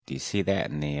Do you see that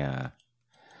in the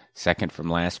second from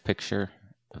last picture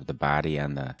of the body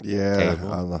on the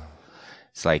table?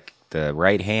 It's like the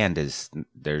right hand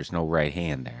there's no right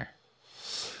hand there.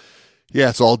 Yeah,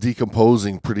 it's all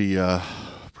decomposing pretty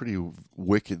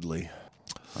wickedly.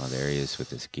 Oh, there he is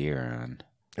with his gear on.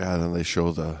 Yeah, and then they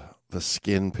show the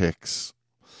skin pics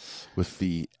with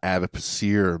the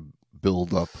adipocere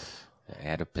buildup.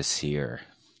 Adipocere.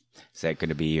 Is that going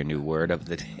to be your new word of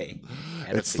the day?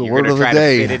 It's the word of the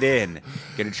day. You're going to try to fit it in.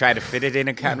 Going to try to fit it in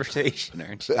a conversation,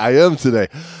 aren't you? I am today.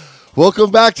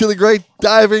 Welcome back to the Great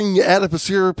Diving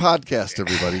Adipocere podcast,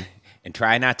 everybody. And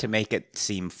try not to make it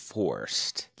seem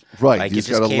forced. Right. Like you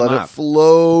just got to let it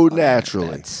flow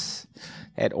naturally.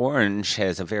 That orange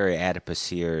has a very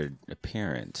adipocere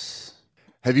appearance.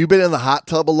 Have you been in the hot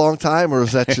tub a long time, or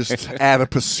is that just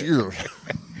adipocere?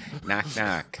 Knock,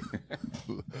 knock.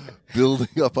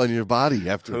 Building up on your body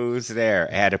after. Who's there?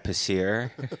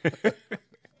 Adipocere.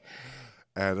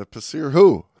 Adipocere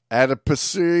who?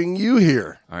 Adipocering you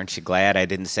here. Aren't you glad I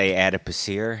didn't say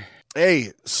adipocere?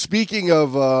 Hey, speaking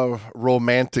of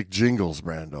romantic jingles,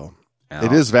 Brando,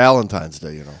 It is Valentine's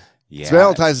Day, you know. Yeah. It's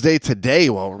Valentine's Day today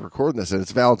while we're recording this, and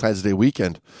it's Valentine's Day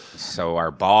weekend. So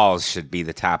our balls should be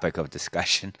the topic of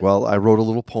discussion. Well, I wrote a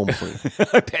little poem for you.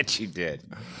 I bet you did.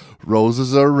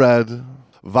 Roses are red,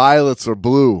 violets are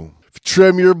blue.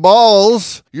 Trim your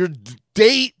balls. Your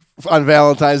date on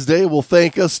Valentine's Day will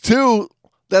thank us too.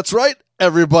 That's right,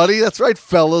 everybody. That's right,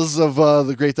 fellas of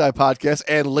the Great Dive Podcast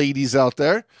and ladies out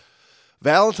there.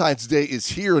 Valentine's Day is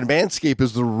here, and Manscaped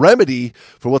is the remedy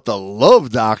for what the Love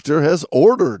Doctor has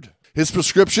ordered. His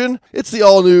prescription? It's the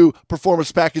all-new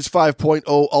Performance Package 5.0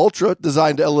 Ultra,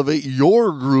 designed to elevate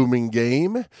your grooming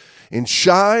game and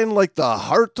shine like the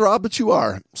heartthrob that you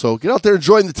are. So get out there and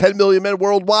join the 10 million men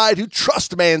worldwide who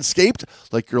trust Manscaped,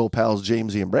 like your old pals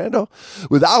Jamesy and Brando.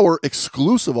 With our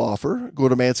exclusive offer, go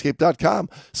to manscaped.com,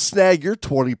 snag your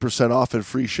 20% off and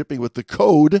free shipping with the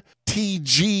code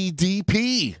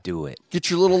TGDP. Do it. Get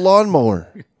your little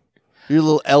lawnmower. Your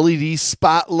little LED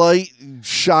spotlight,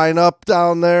 shine up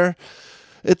down there.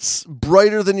 It's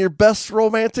brighter than your best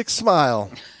romantic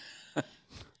smile.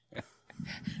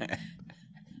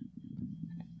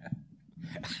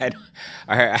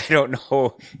 I don't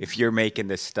know if you're making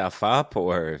this stuff up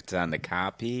or if it's on the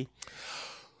copy.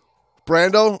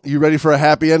 Brando, you ready for a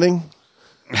happy ending?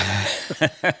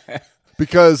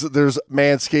 Because there's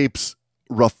Manscaped's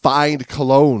refined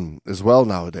cologne as well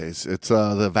nowadays. It's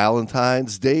the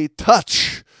Valentine's Day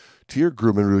touch to your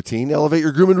grooming routine. Elevate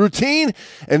your grooming routine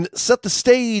and set the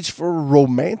stage for a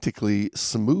romantically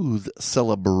smooth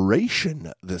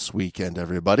celebration this weekend,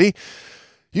 everybody.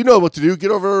 You know what to do.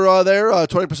 Get over there,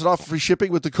 20% off free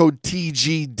shipping with the code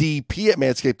TGDP at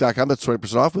manscaped.com. That's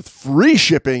 20% off with free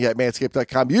shipping at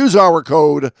manscaped.com. Use our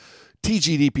code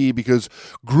TGDP because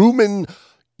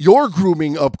your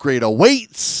grooming upgrade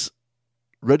awaits.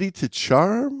 Ready to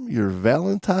charm your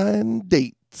Valentine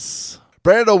dates.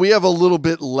 Brando, we have a little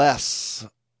bit less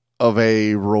of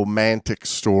a romantic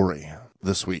story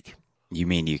this week. You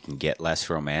mean you can get less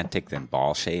romantic than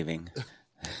ball shaving?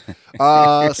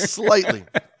 Slightly.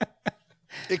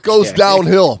 It goes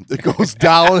downhill. It goes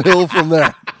downhill from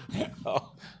there.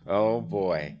 Oh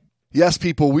boy. Yes,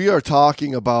 people, we are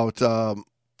talking about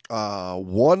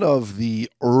one of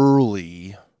the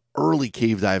early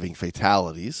cave diving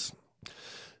fatalities.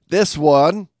 This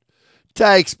one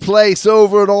takes place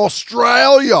over in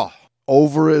Australia,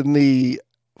 over in the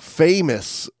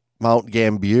famous Mount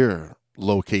Gambier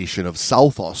location of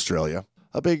South Australia.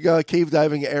 A big cave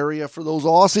diving area for those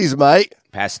Aussies, mate.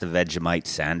 Past the Vegemite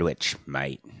sandwich,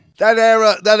 mate. That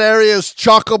area is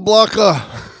chock-a-block-a,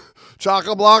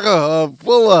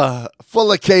 full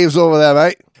of caves over there,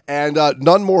 mate. And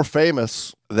none more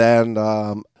famous than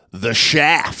the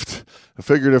Shaft. I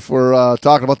figured if we're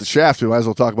talking about the Shaft, we might as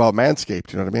well talk about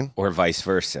Manscaped, you know what I mean? Or vice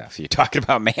versa. If you're talking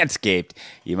about Manscaped,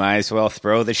 you might as well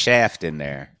throw the Shaft in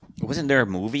there. Wasn't there a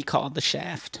movie called The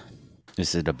Shaft?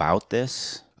 Is it about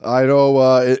this? I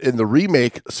know in the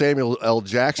remake, Samuel L.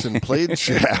 Jackson played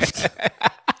Shaft.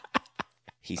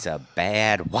 He's a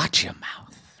bad watch your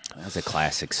mouth. That was a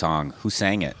classic song. Who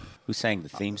sang it? Who sang the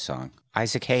theme song?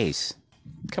 Isaac Hayes.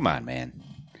 Come on, man.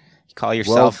 You call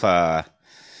yourself...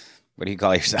 what do you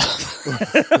call yourself?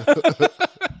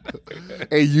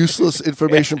 A useless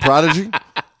information prodigy?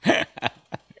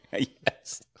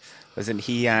 Yes. Wasn't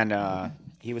he on...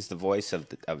 he was the voice of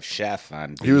Chef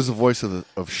on... He was the voice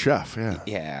of Chef, yeah.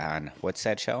 Yeah, on... What's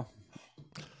that show?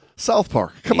 South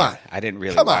Park. Come on. I didn't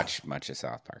really watch much of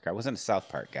South Park. I wasn't a South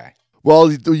Park guy.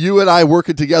 Well, you and I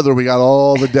working together, we got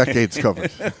all the decades covered.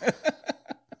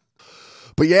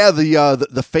 But yeah,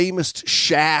 the famous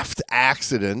Shaft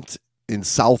accident in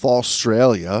South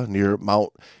Australia near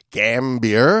Mount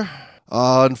Gambier,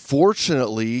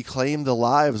 unfortunately claimed the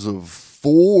lives of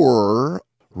 4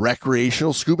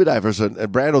 recreational scuba divers. And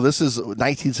Brando, this is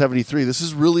 1973. This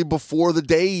is really before the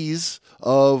days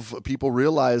of people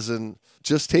realizing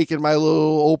just taking my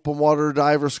little open water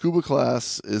diver scuba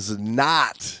class is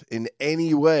not in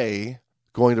any way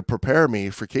going to prepare me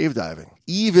for cave diving,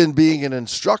 even being an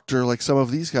instructor like some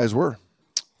of these guys were.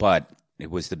 But it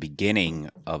was the beginning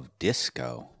of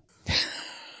disco.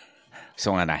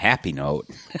 So on a happy note.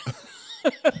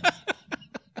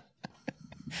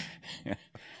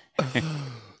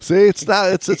 See, it's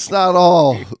not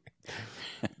all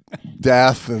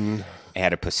death and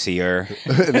adipocere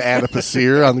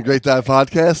on the Great Dive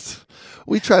Podcast.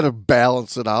 We try to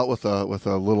balance it out with a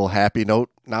little happy note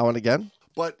now and again.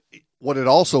 But what it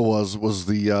also was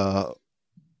the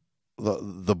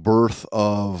birth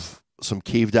of some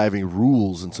cave diving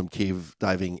rules and some cave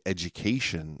diving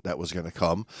education that was going to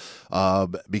come,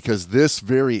 because this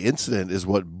very incident is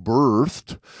what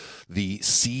birthed the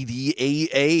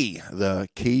CDAA, the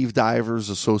Cave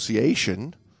Divers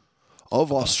Association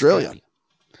of Australia.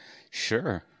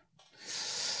 Sure.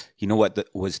 You know what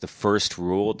was the first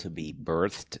rule to be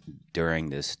birthed during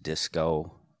this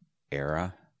disco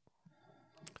era?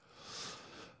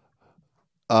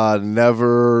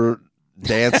 Never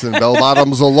dance in bell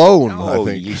bottoms alone. No, I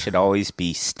think you should always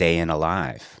be staying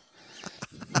alive.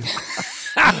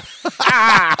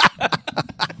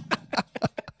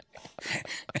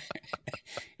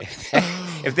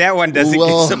 If that one doesn't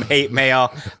get some hate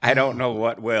mail, I don't know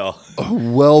what will.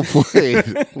 Well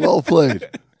played. Well played.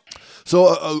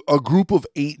 So a group of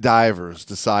 8 divers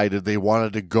decided they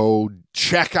wanted to go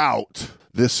check out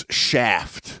this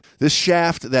shaft. This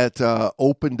shaft that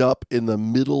opened up in the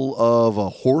middle of a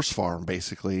horse farm,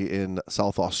 basically, in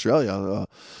South Australia.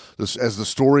 As the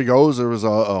story goes, there was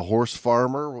a horse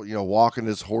farmer, walking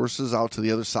his horses out to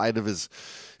the other side of his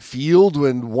field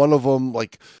when one of them,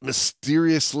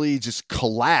 mysteriously just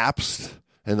collapsed,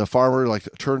 and the farmer,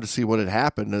 turned to see what had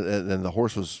happened, and the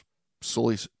horse was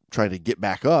slowly trying to get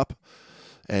back up.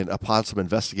 And upon some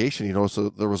investigation, so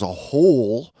there was a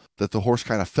hole that the horse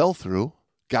kind of fell through,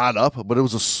 got up, but it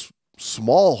was a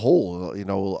small hole,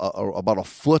 about a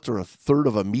foot or a third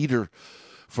of a meter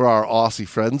for our Aussie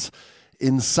friends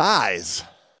in size.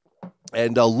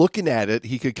 And looking at it,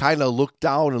 he could kind of look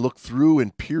down and look through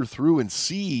and peer through and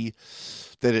see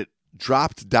that it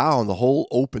dropped down. The hole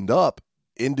opened up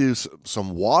into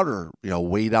some water,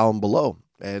 way down below.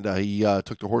 And he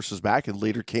took the horses back and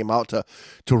later came out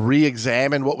to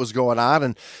re-examine what was going on.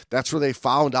 And that's where they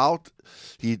found out.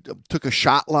 He took a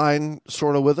shot line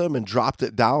sort of with him and dropped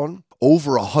it down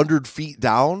over 100 feet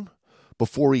down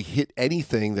before he hit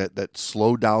anything that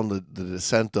slowed down the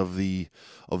descent of the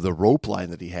rope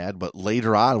line that he had. But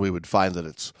later on, we would find that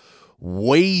it's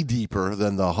way deeper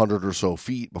than the 100 or so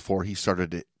feet before he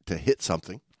started to hit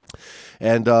something.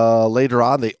 And later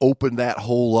on, they opened that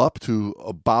hole up to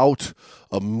about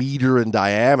a meter in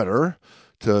diameter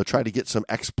to try to get some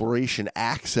exploration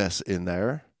access in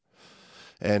there.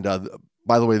 And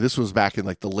by the way, this was back in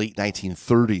the late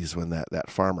 1930s when that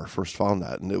farmer first found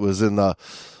that. And it was in the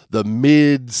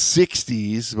mid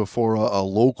 60s before a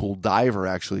local diver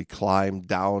actually climbed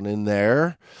down in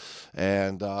there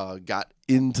and got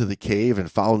into the cave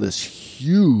and found this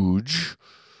huge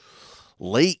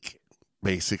lake,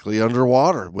 basically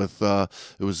underwater with it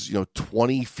was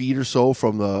 20 feet or so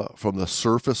from the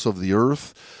surface of the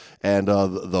earth, and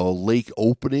the lake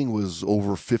opening was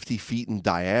over 50 feet in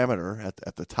diameter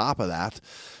at the top of that,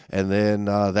 and then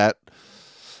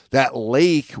that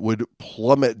lake would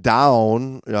plummet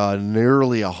down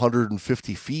nearly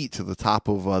 150 feet to the top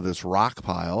of this rock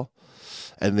pile,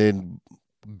 and then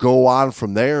go on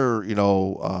from there,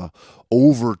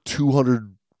 over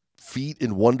 200 feet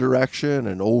in one direction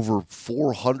and over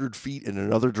 400 feet in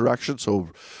another direction. So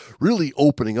really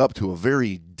opening up to a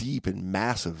very deep and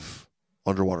massive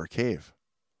underwater cave.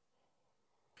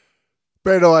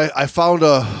 Brando, I found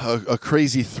a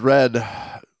crazy thread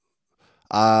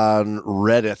on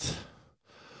Reddit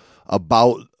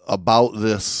about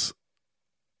this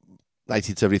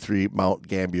 1973 Mount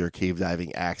Gambier cave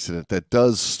diving accident that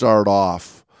does start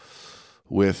off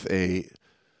with a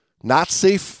not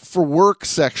safe for work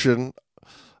section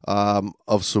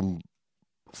of some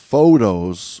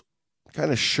photos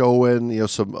kind of showing,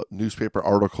 some newspaper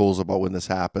articles about when this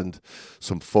happened,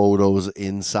 some photos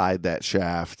inside that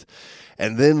shaft,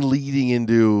 and then leading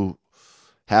into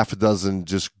half a dozen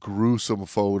just gruesome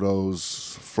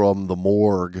photos from the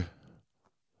morgue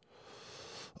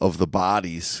of the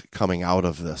bodies coming out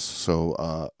of this.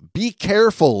 So be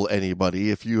careful, anybody,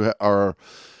 if you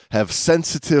have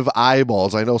sensitive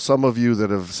eyeballs. I know some of you that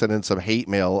have sent in some hate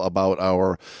mail about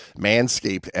our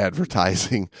Manscaped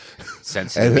advertising.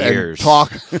 Sensitive ears.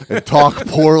 Talk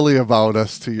poorly about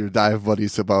us to your dive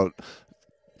buddies about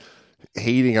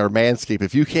hating our Manscaped.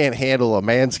 If you can't handle a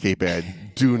Manscaped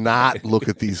ad, do not look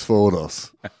at these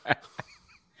photos.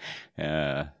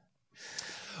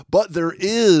 But there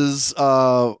is,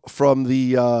 from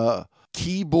the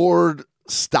keyboard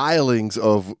stylings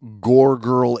of Gore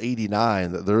Girl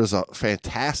 89, there is a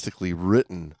fantastically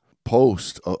written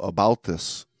post about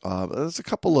this. There's a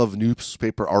couple of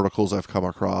newspaper articles I've come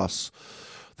across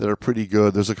that are pretty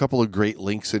good. There's a couple of great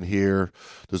links in here.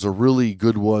 There's a really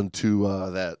good one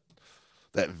to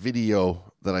that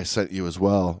video that I sent you as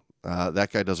well.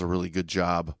 That guy does a really good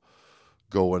job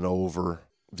going over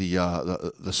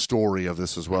the story of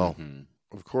this as well. Mm-hmm.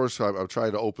 Of course, I'm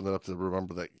trying to open it up to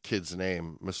remember that kid's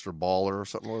name, Mr. Baller or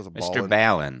something. What was it? Mr.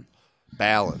 Ballin.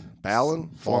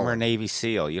 Ballin? Former Navy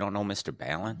SEAL. You don't know Mr.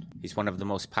 Ballin? He's one of the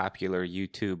most popular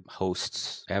YouTube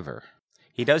hosts ever.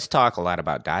 He does talk a lot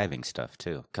about diving stuff,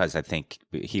 too, because I think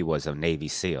he was a Navy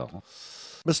SEAL.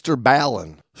 Mr.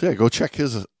 Ballin. So, yeah, go check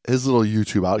his little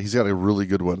YouTube out. He's got a really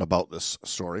good one about this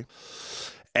story.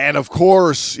 And, of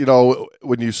course, you know,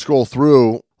 when you scroll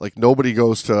through, like, nobody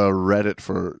goes to Reddit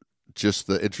for just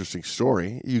the interesting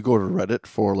story. You go to Reddit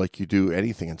for, like you do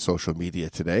anything in social media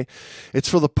today. It's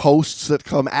for the posts that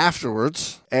come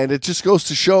afterwards. And it just goes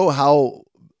to show how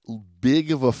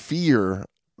big of a fear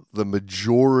the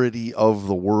majority of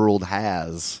the world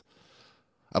has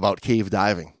about cave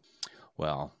diving.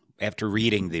 Well, after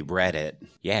reading the Reddit,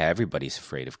 yeah, everybody's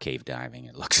afraid of cave diving,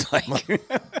 it looks like.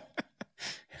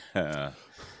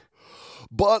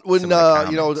 But when,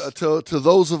 to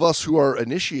those of us who are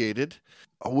initiated,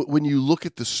 when you look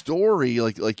at the story,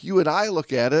 like you and I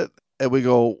look at it, and we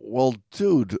go, well,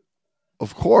 dude,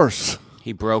 of course.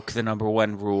 He broke the number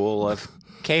one rule of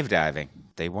cave diving.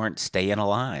 They weren't staying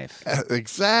alive.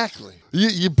 Exactly.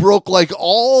 You broke, like,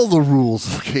 all the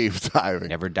rules of cave diving.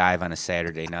 Never dive on a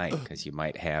Saturday night because you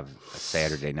might have a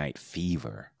Saturday night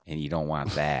fever, and you don't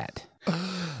want that.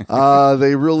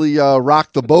 They really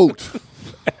rocked the boat.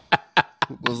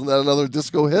 Wasn't that another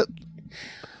disco hit?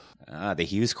 The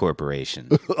Hughes Corporation.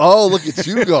 Oh, look at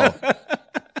you go.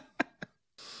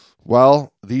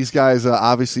 Well, these guys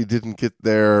obviously didn't get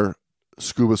their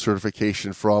scuba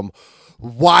certification from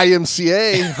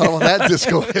YMCA. How about that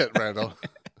disco hit, Randall?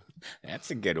 That's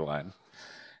a good one.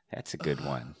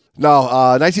 No,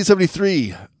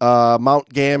 1973, Mount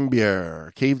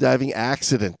Gambier, cave diving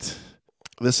accident.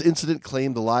 This incident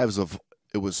claimed the lives of,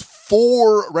 it was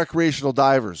 4 recreational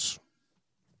divers.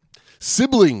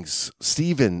 Siblings,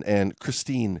 Stephen and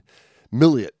Christine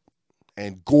Milliot,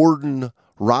 and Gordon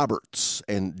Roberts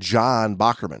and John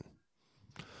Bockerman.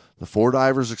 The 4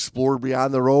 divers explored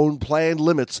beyond their own planned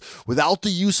limits without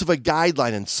the use of a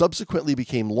guideline and subsequently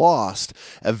became lost,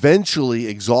 eventually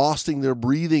exhausting their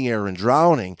breathing air and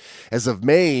drowning. As of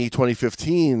May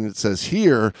 2015, it says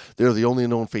here, they're the only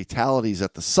known fatalities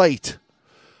at the site.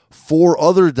 4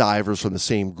 other divers from the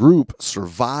same group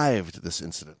survived this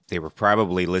incident. They were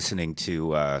probably listening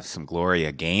to some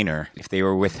Gloria Gaynor. If they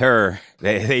were with her,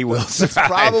 they will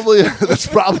survive. That's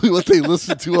probably what they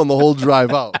listened to on the whole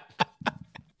drive out.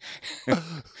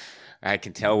 I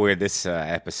can tell where this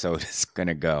episode is going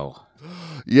to go.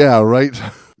 Yeah, right.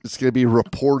 It's going to be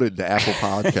reported to Apple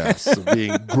Podcasts of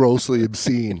being grossly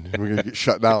obscene, and we're going to get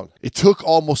shut down. It took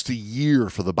almost a year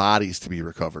for the bodies to be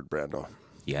recovered, Brando.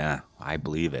 Yeah, I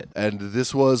believe it. And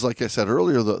this was, like I said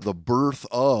earlier, the birth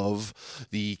of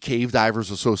the Cave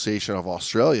Divers Association of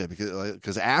Australia.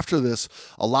 Because after this,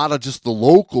 a lot of just the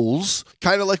locals,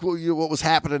 kind of like what was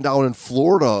happening down in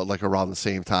Florida, like around the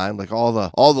same time, like all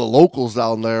the locals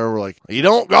down there were like, you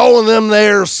don't go in them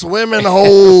there swimming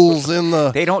holes in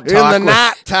the they don't in the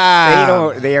night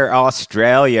time. They're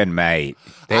Australian, mate.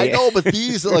 I know, but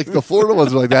these, like the Florida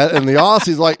ones are like that, and the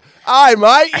Aussies like, "Hey,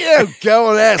 mate, you go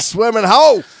in that swimming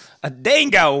hole. A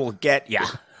dingo will get ya.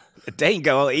 A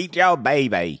dingo will eat your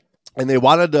baby." And they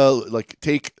wanted to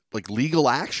take legal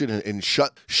action and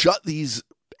shut these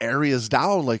areas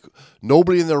down. Like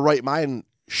nobody in their right mind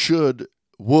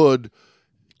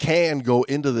can go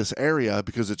into this area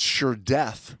because it's sure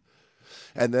death.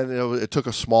 And then it took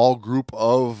a small group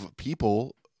of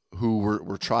people who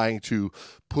were trying to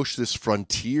push this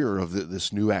frontier of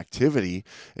this new activity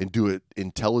and do it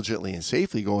intelligently and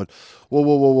safely, going,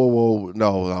 whoa,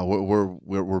 no,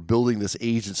 we're building this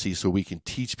agency so we can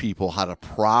teach people how to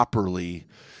properly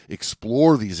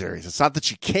explore these areas. It's not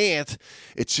that you can't,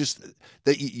 it's just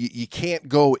that you can't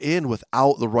go in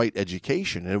without the right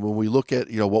education. And when we look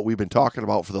at what we've been talking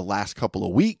about for the last couple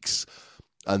of weeks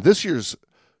on this year's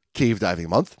Cave Diving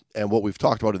Month. And what we've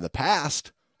talked about in the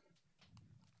past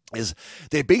is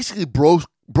they basically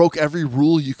broke every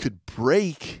rule you could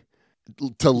break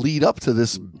to lead up to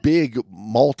this big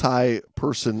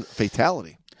multi-person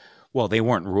fatality. Well, they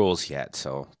weren't rules yet,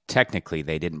 so technically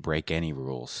they didn't break any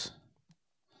rules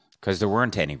because there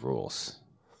weren't any rules.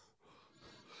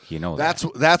 You know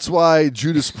that's why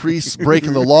Judas Priest's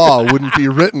Breaking the Law wouldn't be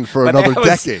written for another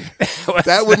decade.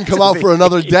 That wouldn't come out for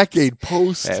another decade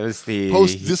post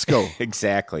disco.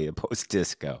 Exactly, the post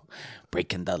disco.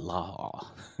 Breaking the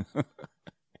Law.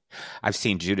 I've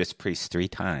seen Judas Priest 3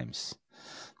 times.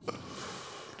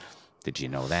 Did you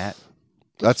know that?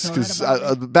 That's because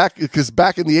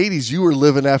back in the 80s, you were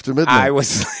living after midnight. I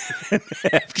was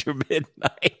living after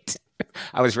midnight.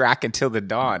 I was rocking till the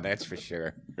dawn, that's for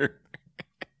sure.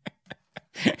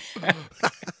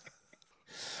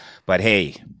 But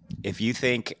hey, if you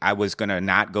think I was going to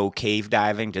not go cave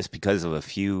diving just because of a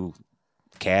few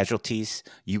casualties,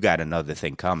 you got another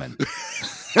thing coming.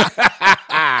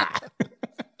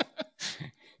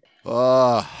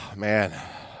 Oh, man.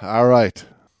 All right.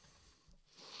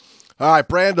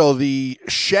 Brando, the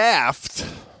shaft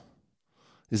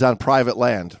is on private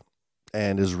land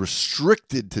and is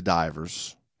restricted to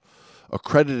divers,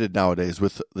 accredited nowadays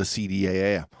with the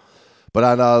CDAA. But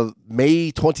on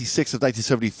May 26th of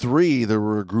 1973, there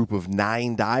were a group of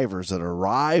 9 divers that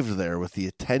arrived there with the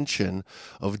intention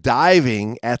of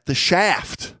diving at the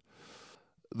shaft.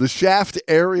 The shaft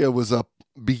area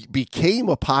became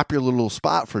a popular little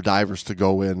spot for divers to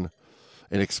go in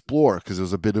and explore because it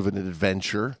was a bit of an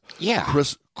adventure. Yeah.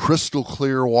 Crystal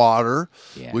clear water,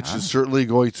 which is certainly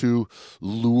going to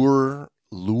lure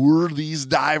these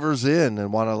divers in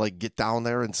and want to get down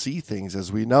there and see things,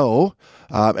 as we know.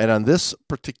 And on this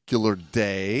particular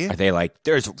day, are they like,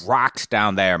 there's rocks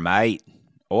down there, mate?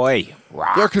 Oi,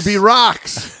 rocks. There could be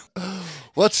rocks.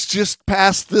 Let's just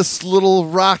pass this little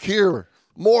rock here.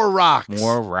 More rocks.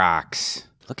 More rocks.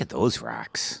 Look at those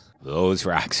rocks. Those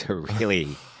rocks are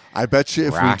really I bet you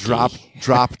if rocky. We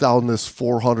drop down this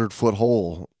 400-foot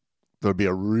hole, there'd be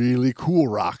a really cool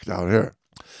rock down here.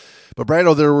 But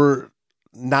Brando, there were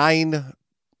 9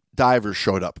 divers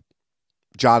showed up.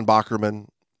 John Bockerman,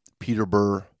 Peter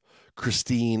Burr,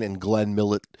 Christine and Glenn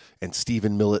Millett, and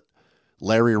Stephen Millett,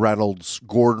 Larry Reynolds,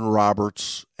 Gordon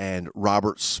Roberts, and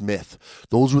Robert Smith.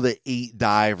 Those were the 8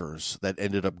 divers that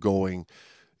ended up going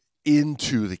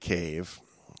into the cave.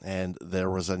 And there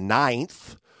was a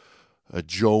 9th,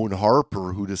 Joan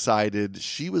Harper, who decided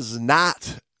she was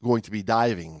not going to be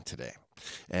diving today.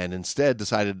 And instead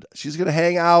decided she's going to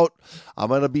hang out. I'm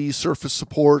going to be surface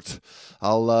support.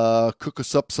 I'll cook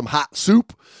us up some hot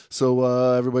soup so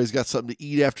everybody's got something to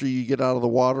eat after you get out of the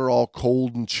water, all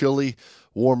cold and chilly.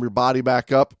 Warm your body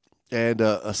back up and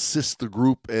assist the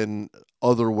group in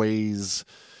other ways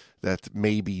that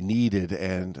may be needed.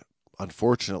 And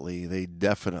unfortunately, they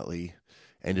definitely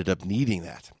ended up needing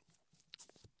that.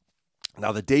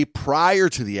 Now, the day prior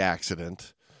to the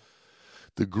accident,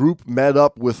 the group met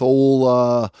up with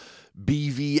old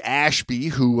B.V. Ashby,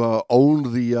 who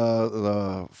owned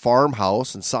the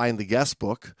farmhouse and signed the guest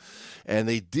book. And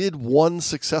they did one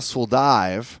successful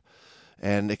dive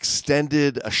and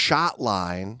extended a shot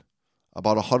line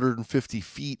about 150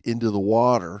 feet into the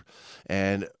water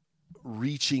and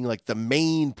reaching the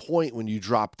main point when you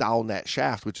drop down that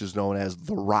shaft, which is known as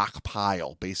the rock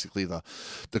pile, basically the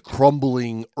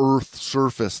crumbling earth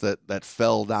surface that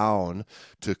fell down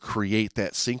to create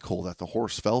that sinkhole that the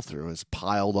horse fell through is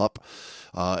piled up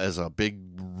as a big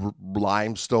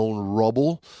limestone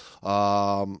rubble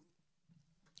about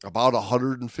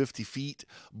 150 feet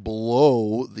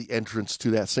below the entrance to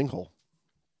that sinkhole.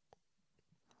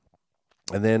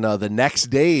 And then the next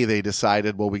day they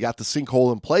decided, well, we got the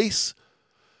sinkhole in place.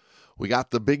 We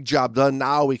got the big job done.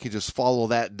 Now we can just follow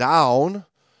that down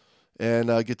and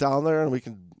get down there and we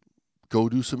can go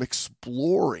do some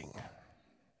exploring.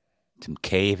 Some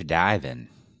cave diving.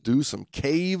 Do some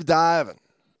cave diving.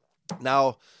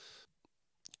 Now,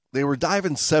 they were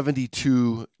diving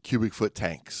 72 cubic foot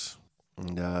tanks.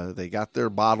 And they got their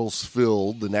bottles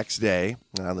filled the next day.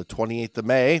 And on the 28th of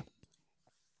May,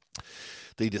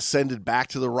 they descended back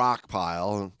to the rock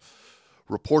pile. And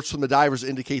reports from the divers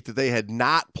indicate that they had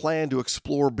not planned to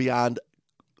explore beyond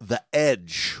the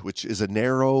edge, which is a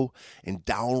narrow and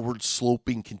downward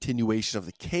sloping continuation of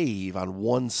the cave on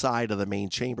one side of the main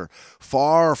chamber,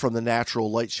 far from the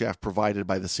natural light shaft provided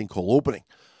by the sinkhole opening.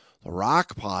 The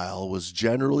rock pile was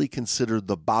generally considered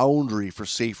the boundary for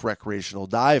safe recreational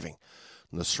diving.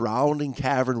 And the surrounding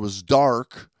cavern was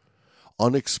dark,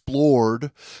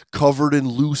 unexplored, covered in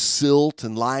loose silt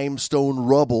and limestone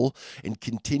rubble, and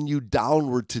continue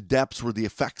downward to depths where the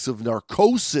effects of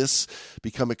narcosis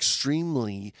become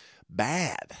extremely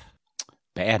bad.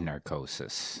 Bad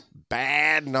narcosis.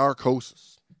 Bad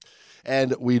narcosis.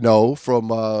 And we know from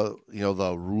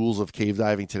the rules of cave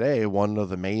diving today, one of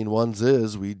the main ones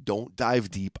is we don't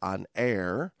dive deep on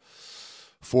air.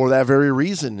 For that very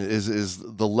reason is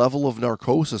the level of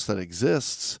narcosis that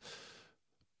exists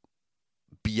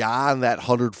beyond that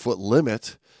 100-foot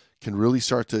limit can really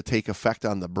start to take effect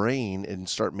on the brain and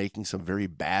start making some very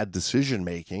bad decision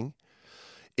making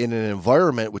in an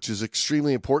environment which is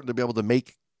extremely important to be able to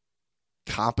make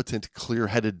competent,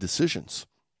 clear-headed decisions.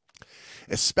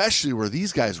 Especially where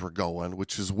these guys were going,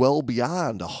 which is well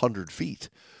beyond 100 feet,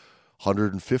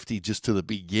 150 just to the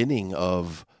beginning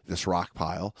of this rock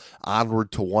pile,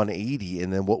 onward to 180,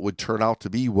 and then what would turn out to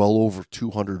be well over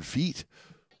 200 feet.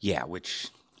 Yeah, which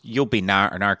you'll be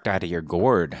narked out of your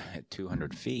gourd at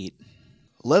 200 feet.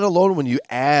 Let alone when you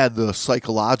add the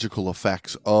psychological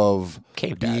effects of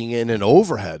Cave being dive. in an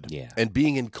overhead Yeah. and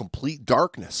being in complete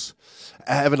darkness,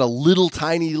 having a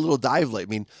tiny little dive light. I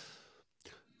mean,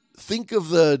 think of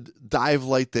the dive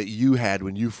light that you had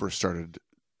when you first started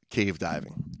cave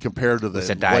diving compared to the It's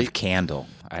a dive candle.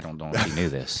 I don't know if you knew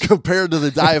this. compared to the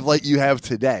dive light you have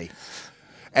today.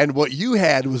 And what you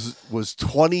had was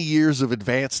 20 years of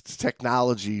advanced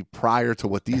technology prior to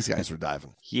what these guys were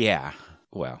diving. Yeah.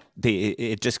 Well,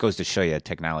 it just goes to show you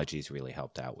technology's really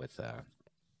helped out with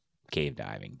cave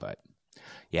diving. But,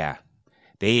 yeah,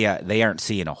 they aren't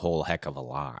seeing a whole heck of a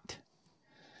lot,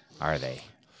 are they?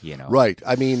 You know, Right.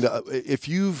 I mean, if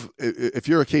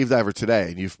you're a cave diver today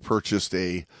and you've purchased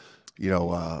an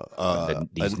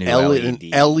these new an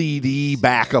LEDs. LED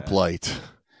backup light,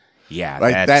 Yeah,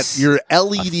 right? that's Your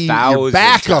LED, your 1,000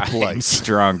 backup times light.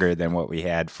 stronger than what we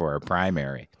had for our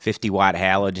primary. 50-watt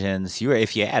halogens.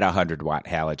 If you had a 100-watt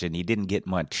halogen, you didn't get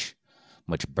much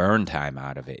burn time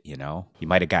out of it. You know, you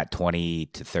might have got 20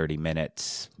 to 30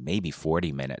 minutes, maybe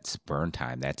 40 minutes burn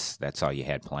time. That's all you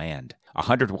had planned. A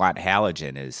 100-watt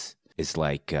halogen is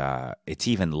like it's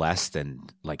even less than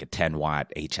like a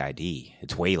 10-watt HID.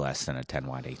 It's way less than a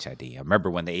 10-watt HID. I remember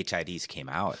when the HIDs came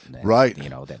out, and, Right? You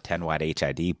know, that 10-watt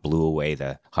HID blew away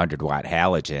the 100-watt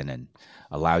halogen and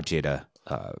allowed you to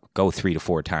go 3 to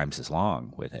 4 times as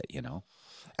long with it. You know,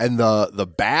 And the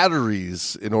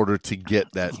batteries, in order to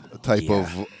get that type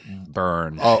of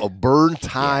burn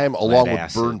time lead along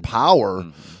acid. with burn power,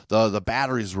 the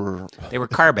batteries were They were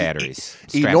car batteries.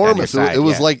 strapped on your enormous. side, It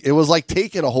was yeah. like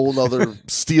taking a whole nother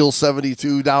steel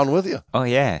 72 down with you. Oh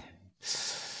yeah,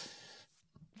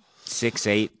 6,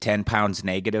 8, 10 pounds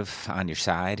negative on your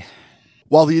side.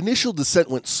 While the initial descent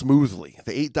went smoothly,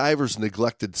 the 8 divers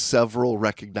neglected several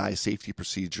recognized safety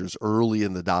procedures early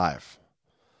in the dive.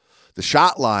 The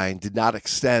shot line did not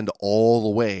extend all the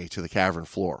way to the cavern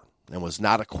floor and was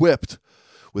not equipped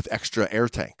with extra air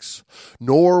tanks,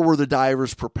 nor were the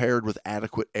divers prepared with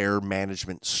adequate air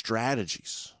management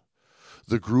strategies.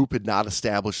 The group had not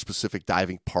established specific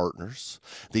diving partners.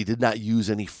 They did not use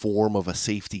any form of a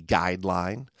safety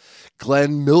guideline.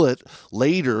 Glenn Millett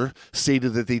later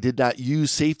stated that they did not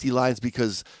use safety lines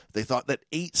because they thought that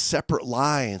 8 separate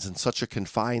lines in such a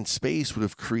confined space would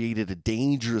have created a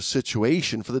dangerous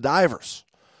situation for the divers.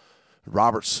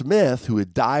 Robert Smith, who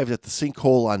had dived at the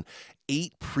sinkhole on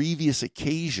 8 previous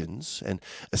occasions and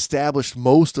established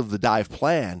most of the dive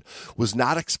plan, was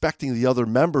not expecting the other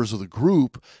members of the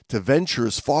group to venture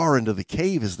as far into the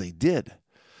cave as they did.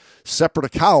 Separate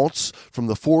accounts from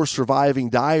the 4 surviving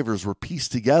divers were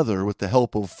pieced together with the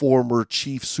help of former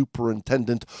Chief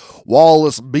Superintendent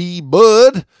Wallace B.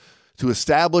 Budd to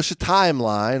establish a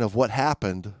timeline of what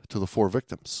happened to the 4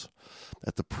 victims.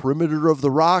 At the perimeter of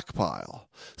the rock pile,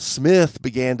 Smith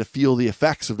began to feel the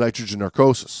effects of nitrogen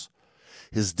narcosis.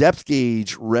 His depth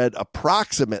gauge read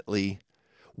approximately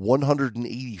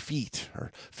 180 feet, or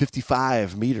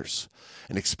 55 meters.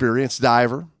 An experienced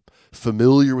diver,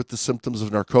 familiar with the symptoms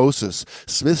of narcosis,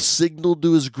 Smith signaled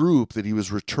to his group that he was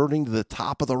returning to the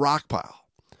top of the rock pile.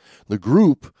 The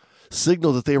group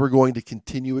signaled that they were going to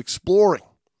continue exploring.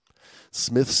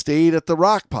 Smith stayed at the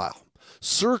rock pile,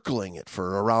 circling it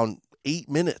for around 8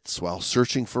 minutes while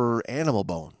searching for animal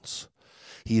bones.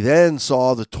 He then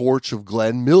saw the torch of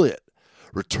Glenn Millett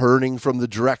returning from the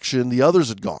direction the others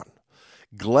had gone.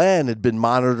 Glenn had been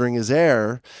monitoring his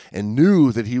air and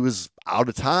knew that he was out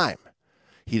of time.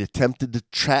 He attempted to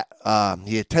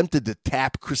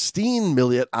tap Christine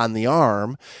Millett on the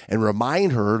arm and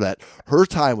remind her that her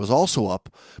time was also up,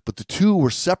 but the two were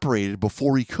separated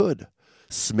before he could.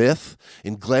 Smith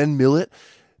and Glenn Millett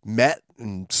met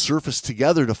and surfaced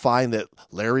together to find that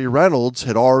Larry Reynolds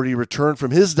had already returned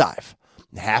from his dive.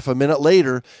 Half a minute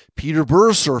later, Peter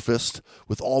Burr surfaced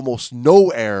with almost no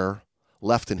air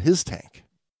left in his tank.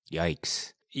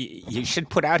 Yikes. You should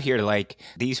put out here, like,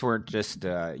 these weren't just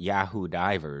Yahoo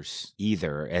divers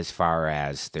either, as far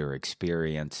as their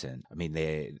experience. And I mean,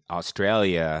 the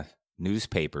Australia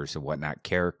newspapers and whatnot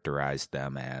characterized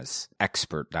them as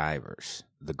expert divers.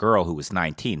 The girl who was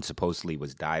 19 supposedly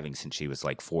was diving since she was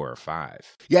like 4 or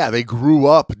 5. Yeah, they grew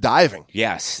up diving.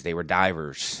 Yes, they were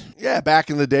divers. Yeah, back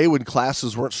in the day when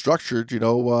classes weren't structured,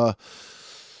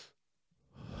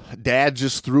 Dad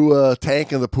just threw a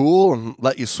tank in the pool and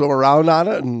let you swim around on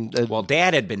it. And well,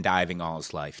 Dad had been diving all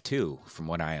his life too, from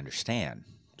what I understand.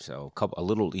 So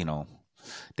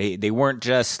they weren't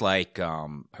just like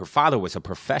her father was a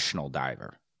professional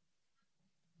diver.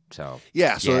 So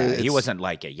yeah, he wasn't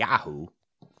like a Yahoo.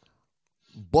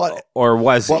 But or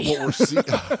was but he?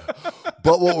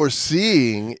 But what we're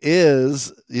seeing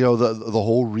is, the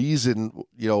whole reason,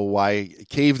 why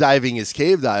cave diving is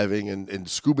cave diving and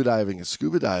scuba diving is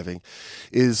scuba diving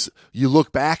is you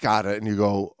look back on it and you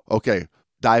go, okay,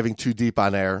 diving too deep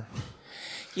on air.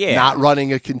 Yeah. Not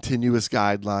running a continuous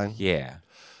guideline. Yeah.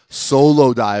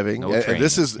 Solo diving. No And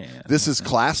this training. is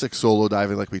classic solo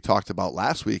diving, like we talked about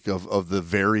last week, of the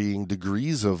varying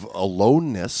degrees of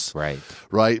aloneness.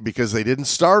 Right? Because they didn't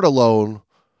start alone,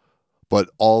 but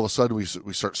all of a sudden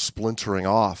we start splintering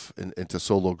off into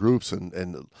solo groups.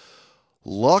 And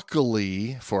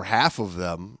luckily for half of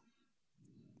them,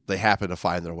 they happen to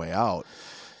find their way out.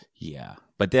 Yeah.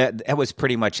 But that was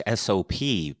pretty much SOP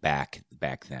back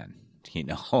then,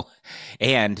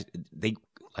 And they,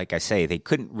 like I say, they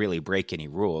couldn't really break any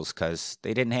rules because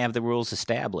they didn't have the rules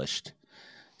established.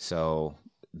 So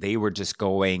they were just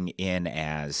going in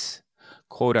as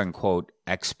quote unquote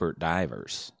expert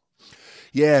divers.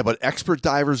 Yeah, but expert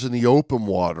divers in the open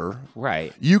water,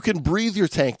 right? You can breathe your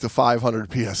tank to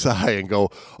 500 psi and go,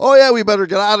 "Oh yeah, we better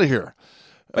get out of here."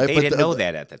 But they didn't know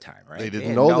that at the time, right? They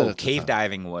didn't know that. Cave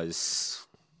diving was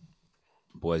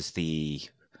the.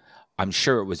 I'm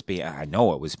sure it was I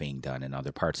know it was being done in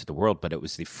other parts of the world, but it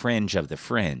was the fringe of the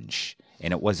fringe,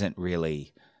 and it wasn't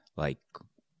really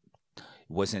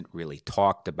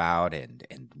talked about,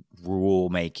 and rule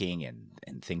making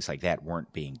and things like that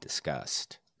weren't being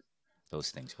discussed. Those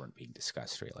things weren't being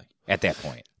discussed really at that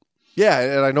point. Yeah,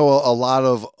 and I know a lot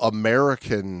of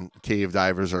American cave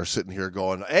divers are sitting here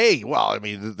going, hey, well, I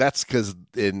mean, that's because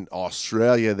in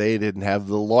Australia they didn't have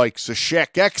the likes of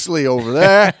Sheck Exley over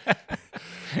there.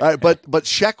 But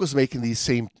Sheck was making these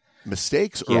same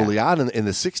mistakes early on in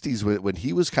the 60s when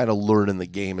he was kind of learning the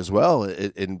game as well.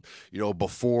 And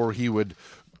before he would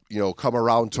come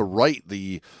around to write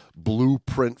the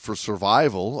blueprint for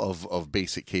survival of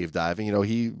basic cave diving,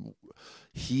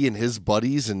 he and his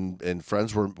buddies and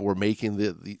friends were making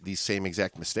these same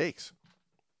exact mistakes.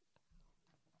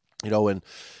 And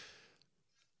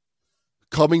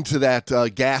coming to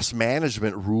that gas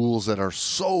management rules that are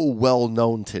so well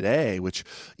known today, which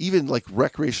even like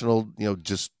recreational,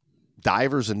 just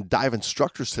divers and dive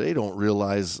instructors today don't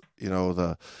realize,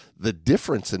 the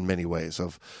difference in many ways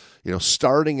of,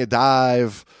 starting a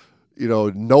dive,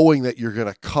 knowing that you're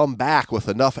going to come back with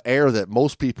enough air that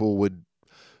most people would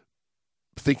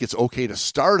think it's okay to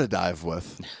start a dive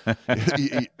with,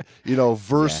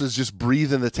 versus just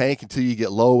breathe in the tank until you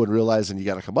get low and realizing you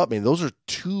got to come up. I mean, those are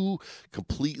two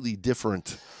completely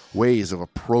different ways of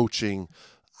approaching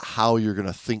how you're going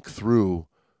to think through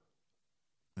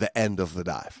the end of the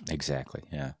dive. Exactly.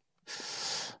 Yeah.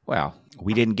 Well,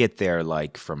 we didn't get there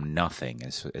like from nothing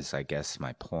is I guess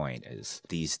my point is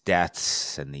these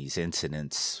deaths and these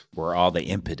incidents were all the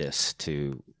impetus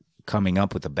to coming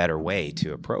up with a better way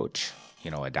to approach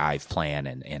a dive plan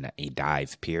and a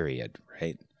dive period,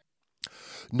 right?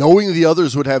 Knowing the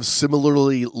others would have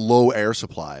similarly low air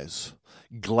supplies,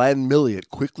 Glenn Milliot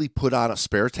quickly put on a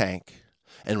spare tank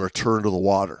and returned to the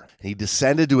water. And he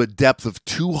descended to a depth of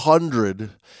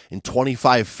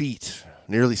 225 feet,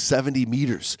 nearly 70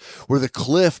 meters, where the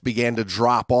cliff began to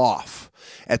drop off.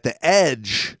 At the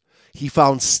edge, he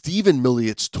found Stephen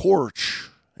Milliot's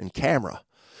torch and camera.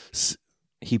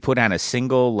 He put on a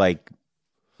single,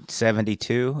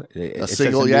 72. A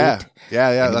single, yeah.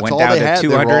 That's went all down they to had.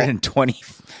 220.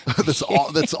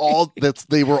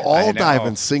 They were all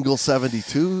diving single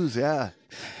 72s. Yeah.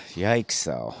 Yikes!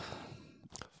 Though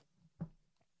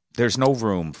there's no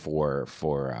room for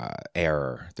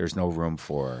error. There's no room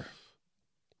for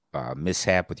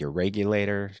mishap with your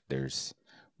regulator. There's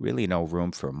really no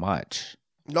room for much.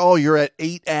 No, you're at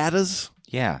 8 ATAs.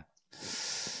 Yeah.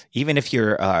 Even if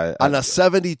you're on a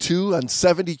 70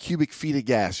 cubic feet of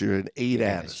gas, you're in 8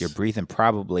 ATIS. You're breathing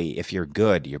probably, if you're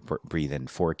good, you're breathing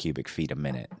 4 cubic feet a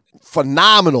minute.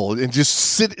 Phenomenal, and just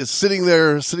sitting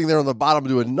there on the bottom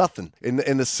doing nothing. In the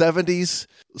 70s,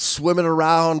 swimming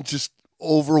around, just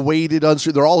overweighted,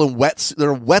 they're all in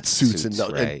wetsuits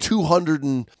and 200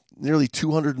 and nearly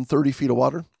 230 feet of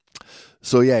water.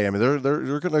 So yeah, I mean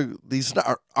they're gonna, these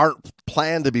aren't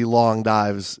planned to be long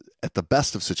dives at the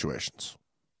best of situations.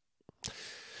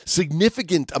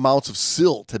 Significant amounts of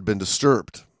silt had been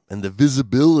disturbed, and the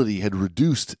visibility had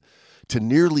reduced to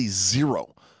nearly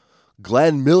zero.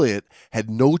 Glenn Milliot had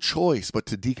no choice but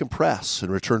to decompress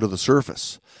and return to the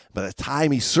surface. By the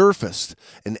time he surfaced,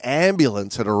 an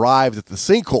ambulance had arrived at the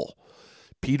sinkhole.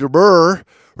 Peter Burr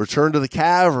returned to the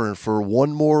cavern for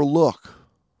one more look,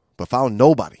 but found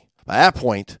nobody. By that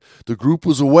point, the group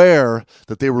was aware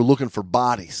that they were looking for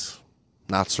bodies,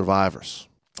 not survivors.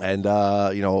 And,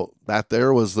 that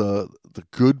there was the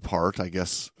good part, I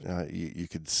guess you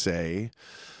could say,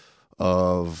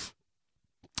 of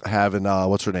having,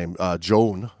 what's her name,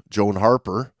 Joan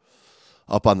Harper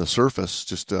up on the surface,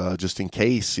 just in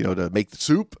case, to make the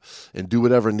soup and do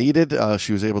whatever needed.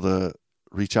 She was able to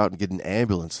reach out and get an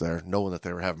ambulance there, knowing that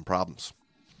they were having problems.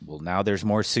 Well, now there's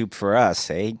more soup for us,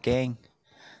 eh, gang?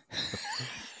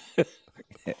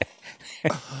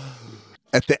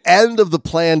 At the end of the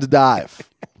planned dive,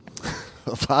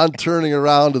 upon turning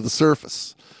around to the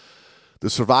surface, the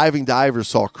surviving divers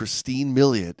saw Christine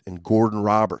Milliot and Gordon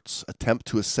Roberts attempt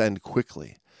to ascend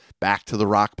quickly back to the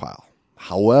rock pile.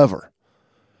 However,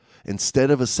 instead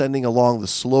of ascending along the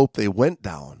slope they went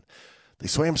down, they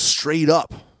swam straight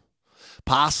up.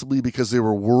 Possibly because they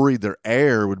were worried their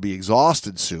air would be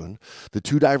exhausted soon, the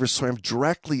two divers swam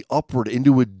directly upward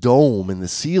into a dome in the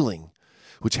ceiling,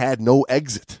 which had no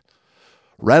exit.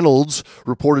 Reynolds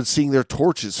reported seeing their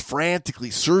torches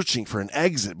frantically searching for an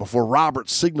exit before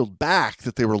Roberts signaled back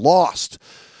that they were lost.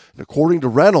 And according to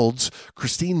Reynolds,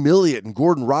 Christine Milliot and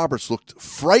Gordon Roberts looked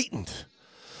frightened.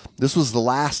 This was the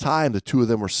last time the two of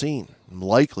them were seen,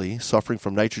 likely suffering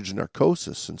from nitrogen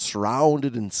narcosis and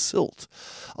surrounded in silt,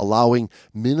 allowing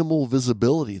minimal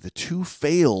visibility. The two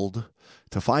failed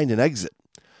to find an exit.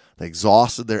 They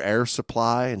exhausted their air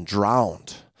supply and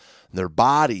drowned. Their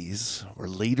bodies were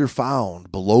later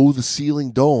found below the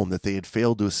ceiling dome that they had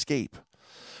failed to escape.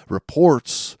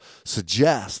 Reports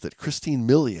suggest that Christine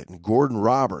Milliot and Gordon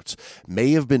Roberts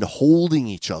may have been holding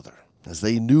each other as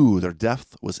they knew their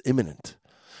death was imminent.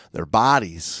 Their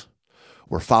bodies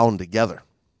were found together.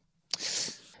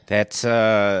 That's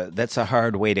a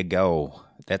hard way to go.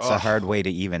 That's a hard way to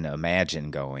even imagine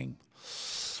going.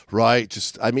 Right.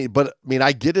 I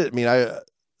get it.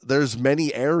 There's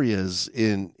many areas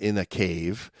in a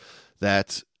cave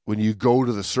that when you go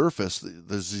to the surface,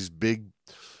 there's these big,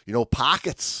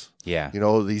 pockets. Yeah.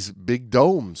 These big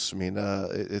domes.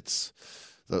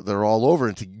 They're all over.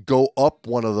 And to go up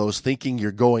one of those thinking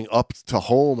you're going up to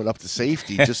home and up to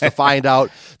safety just to find out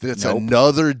that it's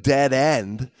another dead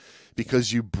end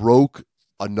because you broke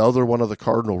another one of the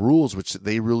cardinal rules, which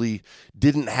they really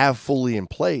didn't have fully in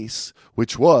place,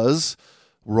 which was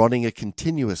running a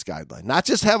continuous guideline. Not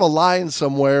just have a line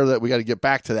somewhere that we got to get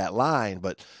back to that line,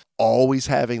 but always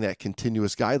having that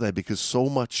continuous guideline, because so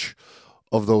much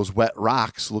of those wet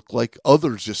rocks look like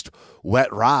others, just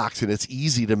wet rocks, and it's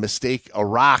easy to mistake a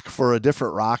rock for a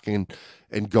different rock and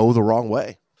go the wrong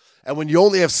way. And when you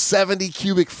only have 70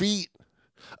 cubic feet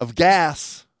of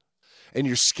gas and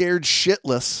you're scared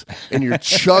shitless and you're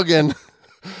chugging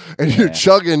you're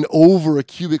chugging over a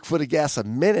cubic foot of gas a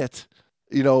minute,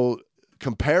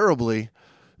 comparably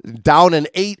down in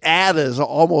 8 ATIS,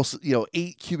 almost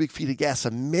 8 cubic feet of gas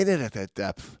a minute at that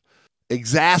depth,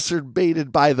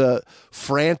 exacerbated by the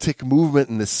frantic movement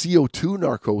and the CO2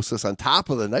 narcosis on top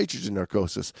of the nitrogen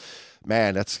narcosis.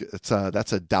 Man, that's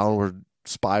a downward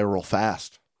spiral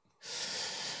fast.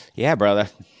 Yeah, brother.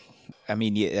 I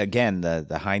mean, again,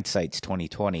 the hindsight's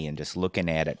 20/20, and just looking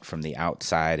at it from the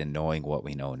outside and knowing what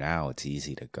we know now, it's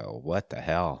easy to go, what the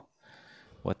hell,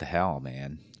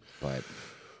 man? But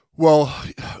well,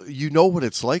 what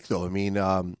it's like, though. I mean,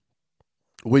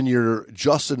 when you're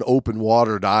just an open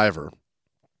water diver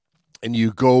and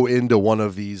you go into one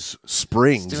of these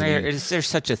springs. Is there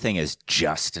such a thing as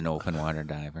just an open water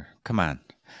diver? Come on.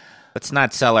 Let's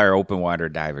not sell our open water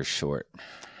divers short.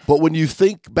 But when you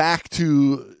think back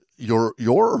to your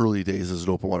early days as an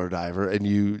open water diver and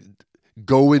you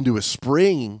go into a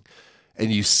spring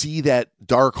and you see that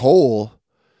dark hole,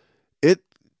 it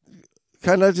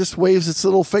kind of just waves its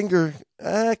little finger.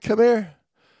 Come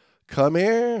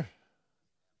here.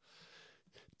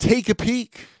 Take a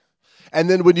peek. And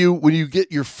then when you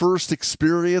get your first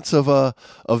experience of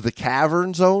the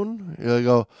cavern zone, you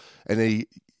go and then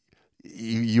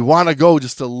you want to go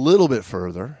just a little bit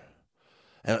further,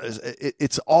 and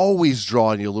it's always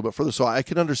drawing you a little bit further. So I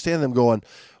can understand them going,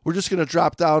 we're just going to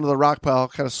drop down to the rock pile,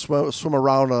 kind of swim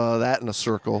around that in a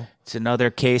circle. It's another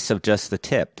case of just the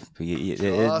tip.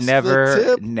 It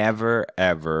never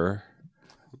ever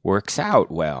works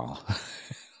out well.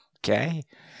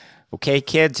 Okay,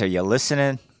 kids, are you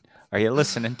listening? Are you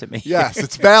listening to me? Yes,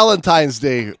 it's Valentine's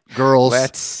Day,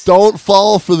 girls. Don't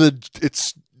fall for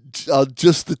it's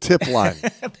just the tip line.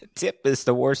 The tip is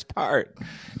the worst part.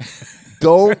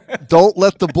 Don't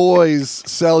let the boys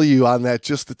sell you on that,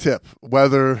 just the tip.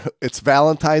 Whether it's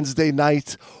Valentine's Day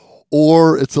night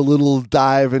or it's a little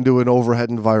dive into an overhead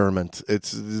environment.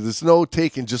 There's no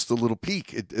taking just a little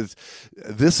peek.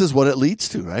 This is what it leads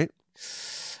to, right?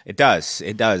 It does,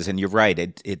 and you're right.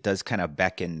 It does kind of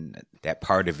beckon that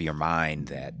part of your mind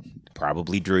that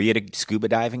probably drew you to scuba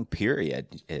diving.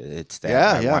 Period. It's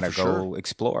that I want to go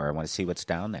explore. I want to see what's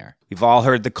down there. You've all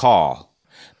heard the call.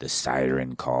 The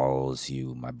siren calls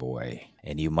you, my boy,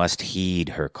 and you must heed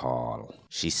her call.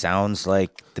 She sounds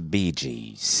like the Bee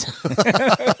Gees.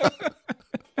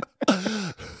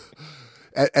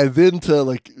 and then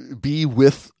to be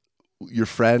with your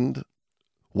friend,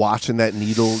 watching that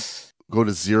needle go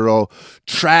to zero,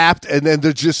 trapped, and then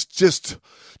they're just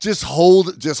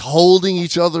holding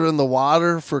each other in the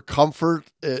water for comfort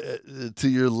to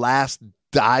your last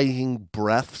dying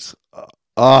breaths.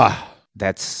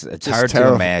 It's hard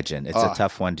to imagine. It's a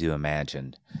tough one to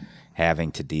imagine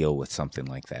having to deal with something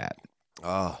like that.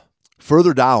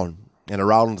 Further down and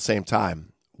around the same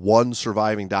time, one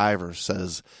surviving diver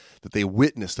says that they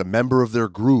witnessed a member of their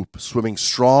group swimming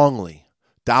strongly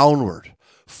downward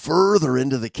further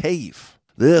into the cave.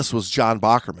 This was John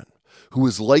Bockerman, who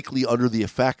was likely under the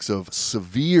effects of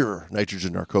severe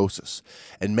nitrogen narcosis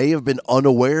and may have been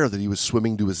unaware that he was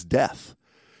swimming to his death.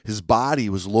 His body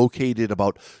was located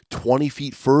about 20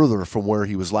 feet further from where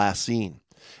he was last seen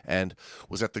and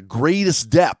was at the greatest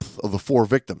depth of the four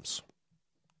victims.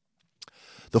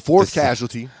 The fourth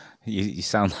casualty... You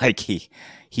sound like he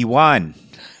won.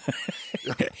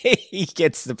 He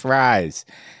gets the prize.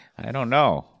 I don't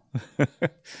know.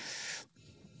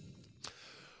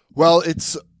 Well,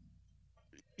 it's,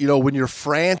 when you're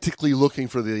frantically looking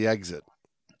for the exit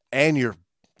and you're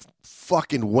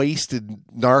fucking wasted,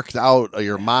 narked out of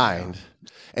your mind,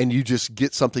 and you just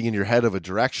get something in your head of a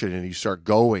direction and you start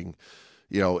going,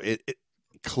 it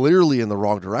clearly in the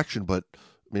wrong direction. But I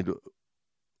mean,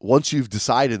 once you've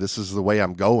decided this is the way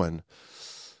I'm going,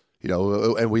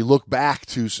 and we look back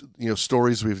to,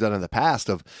 stories we've done in the past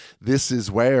of this is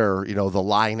where, the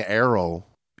line arrow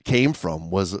came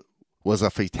from was a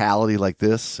fatality like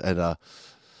this, and a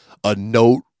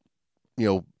note,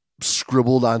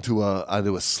 scribbled onto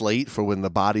a slate for when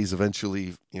the bodies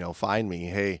eventually, find me.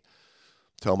 Hey,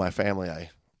 tell my family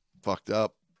I fucked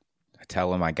up. I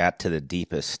tell them I got to the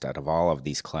deepest out of all of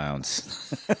these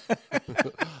clowns.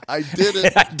 I did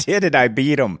it. I did it. I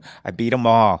beat them. I beat them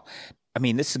all. I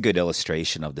mean, this is a good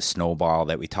illustration of the snowball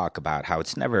that we talk about, how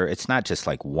it's not just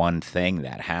like one thing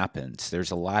that happens.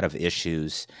 There's a lot of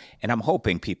issues, and I'm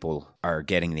hoping people are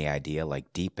getting the idea,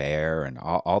 like deep air and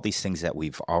all these things that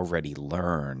we've already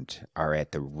learned are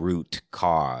at the root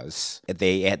cause.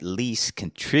 They at least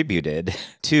contributed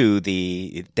to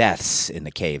the deaths in the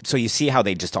cave. So you see how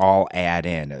they just all add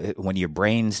in. When your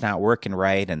brain's not working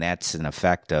right, and that's an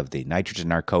effect of the nitrogen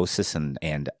narcosis,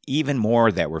 and even more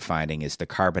that we're finding is the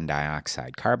carbon dioxide.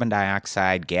 Carbon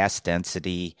dioxide, gas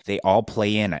density, they all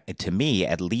play in, to me,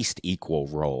 at least equal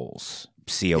roles.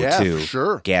 CO2,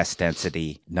 sure. Gas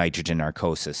density, nitrogen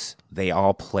narcosis, they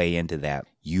all play into that.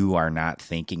 You are not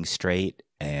thinking straight,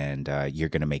 and you're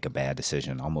going to make a bad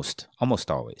decision almost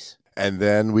always. And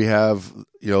then we have,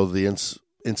 the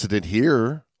incident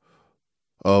here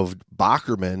of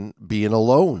Bockerman being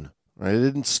alone. Right? It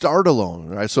didn't start alone,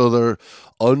 right? So they're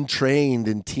untrained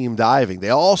in team diving.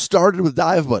 They all started with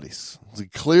dive buddies. It's a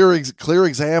clear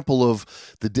example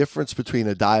of the difference between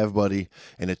a dive buddy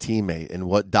and a teammate and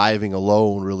what diving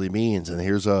alone really means. And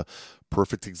here's a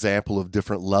perfect example of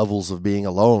different levels of being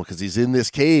alone, because he's in this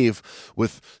cave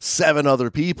with 7 other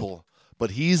people,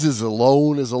 but he's as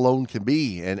alone can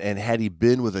be. And had he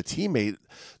been with a teammate,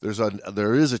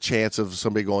 there is a chance of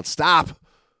somebody going, stop.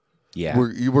 Yeah,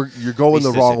 you're going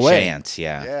the wrong way. Chance,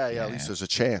 yeah. At least there's a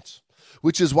chance.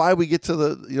 Which is why we get to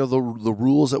the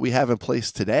rules that we have in place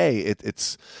today.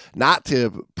 It's not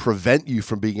to prevent you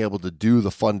from being able to do the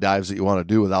fun dives that you want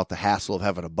to do without the hassle of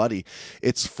having a buddy.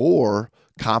 It's for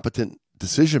competent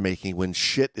decision making when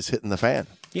shit is hitting the fan.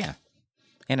 Yeah.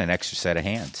 And an extra set of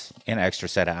hands, and an extra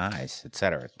set of eyes,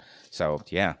 etc. So,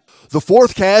 yeah. The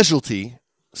fourth casualty,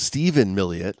 Stephen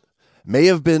Milliot, may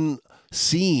have been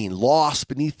seen lost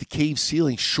beneath the cave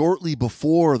ceiling shortly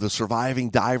before the surviving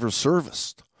divers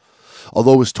surfaced.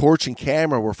 Although his torch and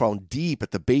camera were found deep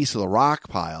at the base of the rock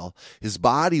pile, his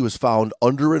body was found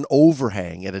under an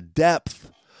overhang at a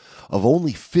depth of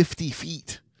only 50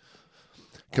 feet.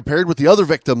 Compared with the other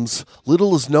victims,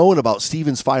 little is known about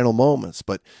Stephen's final moments,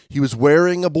 but he was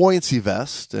wearing a buoyancy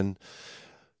vest, and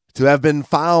to have been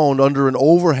found under an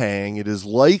overhang, it is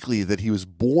likely that he was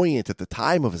buoyant at the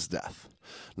time of his death.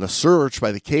 And a search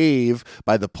by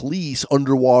the police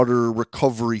underwater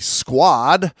recovery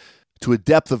squad to a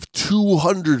depth of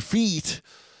 200 feet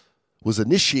was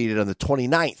initiated on the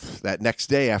 29th, that next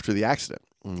day after the accident.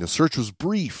 And the search was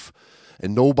brief,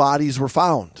 and no bodies were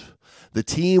found. The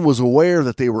team was aware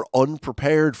that they were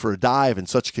unprepared for a dive in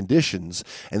such conditions,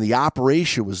 and the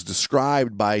operation was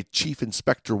described by Chief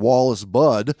Inspector Wallace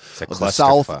Budd of the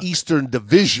Southeastern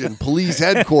Division Police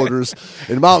Headquarters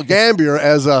in Mount Gambier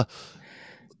as a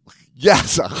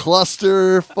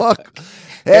clusterfuck.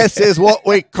 This is what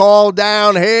we call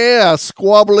down here a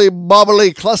squabbly,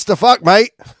 bubbly clusterfuck,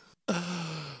 mate.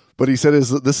 But he said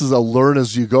this is a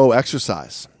learn-as-you-go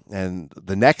exercise. And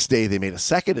the next day, they made a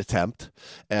second attempt,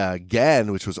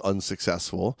 again, which was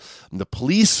unsuccessful. And the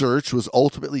police search was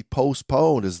ultimately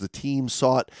postponed as the team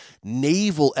sought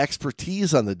naval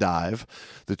expertise on the dive,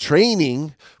 the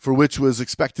training for which was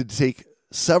expected to take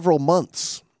several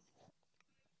months.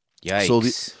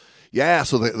 Yikes.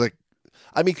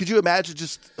 Could you imagine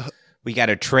just... We got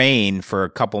to train for a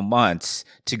couple months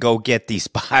to go get these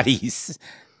bodies.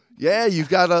 Yeah, you've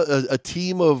got a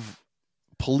team of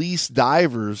police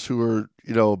divers who are,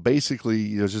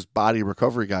 basically, just body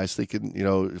recovery guys. They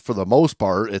can, for the most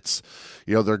part, it's,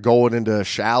 they're going into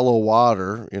shallow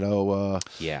water,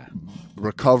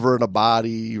 recovering a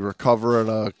body, recovering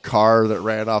a car that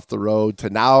ran off the road, to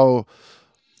now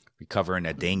recovering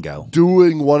a dingo,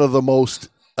 doing one of the most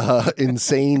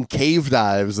insane cave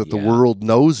dives that the world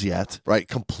knows yet, right?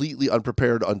 Completely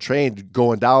unprepared, untrained,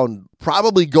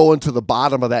 probably going to the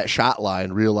bottom of that shot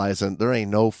line, realizing there ain't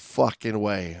no fucking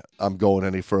way I'm going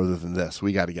any further than this.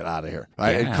 We got to get out of here,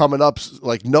 right? And coming up,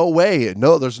 like,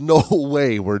 there's no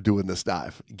way we're doing this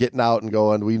dive. Getting out and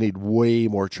going, we need way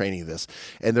more training this.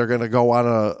 And they're going to go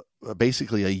on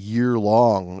basically a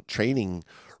year-long training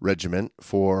regiment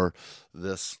for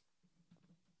this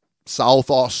South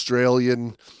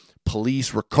Australian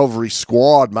police recovery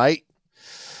squad, mate.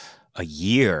 A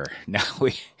year. Now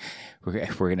we're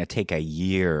going to take a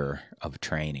year of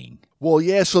training. Well,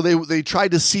 yeah, so they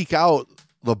tried to seek out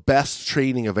the best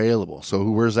training available. So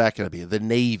where's that going to be? The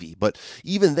Navy. But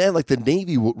even then, the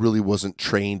Navy really wasn't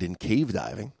trained in cave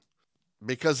diving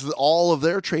because all of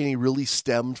their training really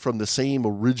stemmed from the same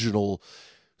original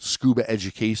scuba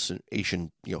education,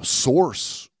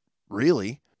 source,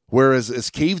 really. Whereas as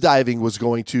cave diving was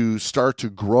going to start to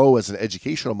grow as an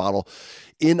educational model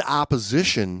in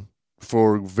opposition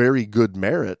for very good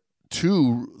merit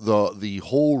to the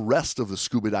whole rest of the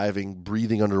scuba diving,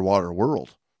 breathing underwater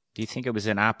world. Do you think it was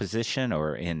in opposition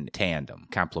or in tandem,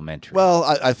 complementary? Well,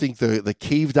 I think the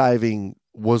cave diving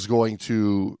was going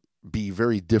to be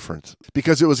very different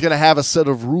because it was going to have a set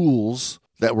of rules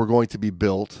that were going to be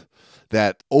built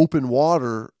that open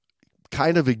water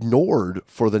kind of ignored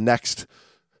for the next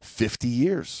 50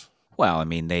 years. Well, I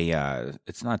mean,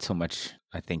 it's not so much,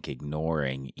 I think,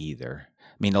 ignoring either.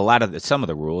 I mean, some of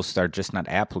the rules are just not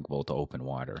applicable to open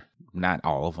water. Not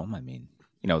all of them. I mean,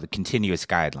 the continuous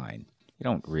guideline. You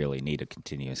don't really need a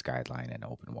continuous guideline in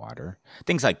open water.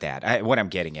 Things like that. What I'm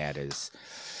getting at is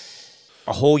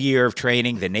a whole year of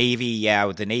training. The Navy,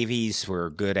 the Navies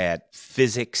were good at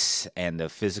physics and the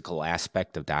physical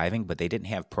aspect of diving, but they didn't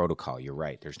have protocol. You're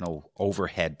right. There's no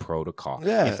overhead protocol.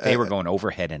 Yeah, if they were going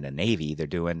overhead in the Navy, they're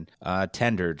doing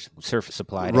tendered surface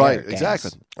applied right, air,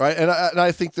 exactly. gas. Right, and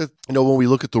I think that when we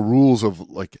look at the rules of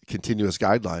continuous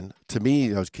guideline, to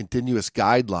me, continuous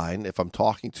guideline. If I'm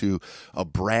talking to a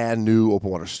brand new open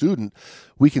water student,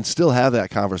 we can still have that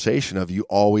conversation of you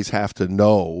always have to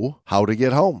know how to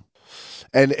get home.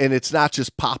 And it's not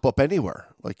just pop up anywhere.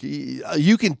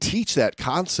 You can teach that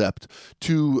concept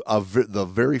to the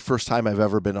very first time I've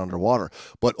ever been underwater.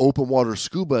 But open water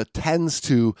scuba tends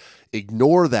to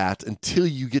ignore that until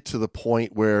you get to the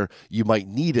point where you might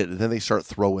need it, and then they start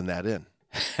throwing that in.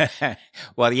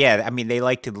 Well, yeah. I mean, they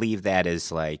like to leave that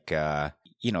as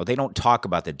they don't talk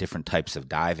about the different types of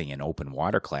diving in open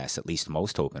water class, at least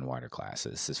most open water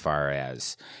classes, as far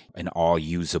as an all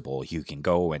usable. You can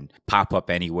go and pop up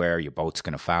anywhere. Your boat's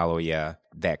going to follow you,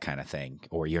 that kind of thing.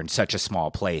 Or you're in such a small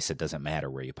place, it doesn't matter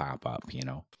where you pop up,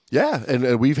 Yeah,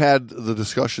 and we've had the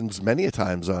discussions many a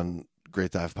times on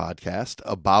Great Dive Podcast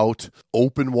about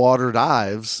open water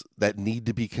dives that need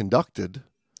to be conducted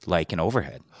like an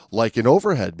overhead.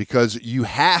 Because you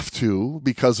have to,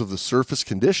 because of the surface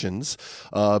conditions,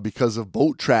 because of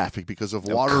boat traffic, because of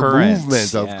water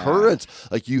movement, of currents.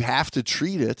 Like, you have to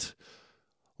treat it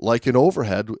like an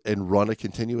overhead and run a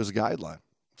continuous guideline.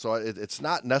 So it's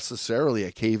not necessarily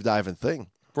a cave diving thing.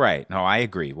 Right. No, I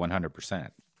agree 100%.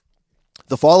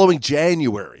 The following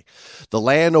January, the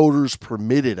landowners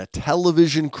permitted a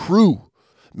television crew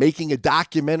making a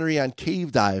documentary on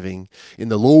cave diving in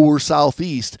the lower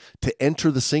southeast to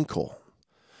enter the sinkhole.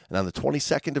 And on the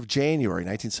 22nd of January,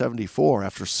 1974,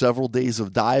 after several days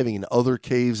of diving in other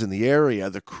caves in the area,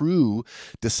 the crew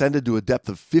descended to a depth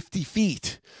of 50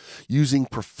 feet using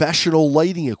professional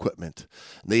lighting equipment.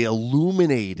 They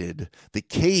illuminated the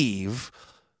cave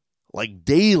like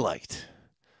daylight.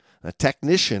 A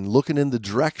technician looking in the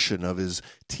direction of his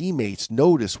teammates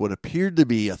noticed what appeared to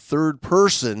be a third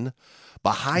person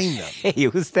behind them. Hey,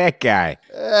 who's that guy?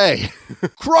 Hey,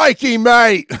 crikey,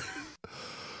 mate.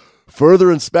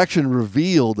 Further inspection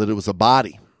revealed that it was a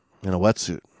body in a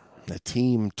wetsuit. The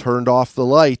team turned off the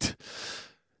light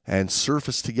and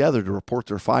surfaced together to report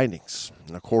their findings.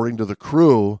 And according to the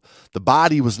crew, the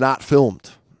body was not filmed.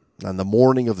 On the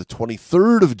morning of the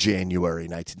 23rd of January,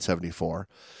 1974,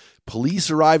 police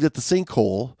arrived at the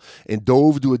sinkhole and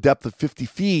dove to a depth of 50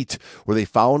 feet where they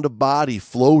found a body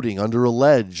floating under a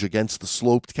ledge against the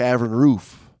sloped cavern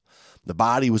roof. The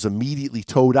body was immediately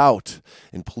towed out,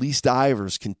 and police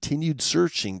divers continued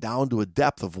searching down to a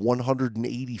depth of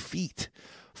 180 feet,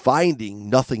 finding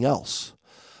nothing else.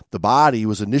 The body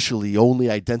was initially only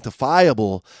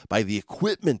identifiable by the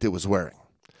equipment it was wearing,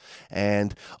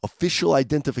 and official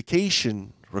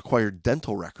identification required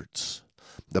dental records.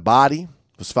 The body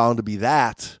was found to be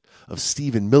that of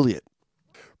Stephen Milliot.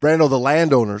 Brando, the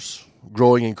landowners,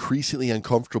 growing increasingly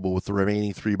uncomfortable with the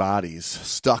remaining three bodies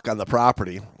stuck on the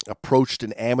property, approached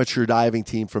an amateur diving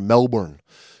team from Melbourne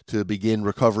to begin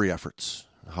recovery efforts.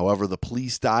 However, the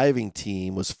police diving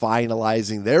team was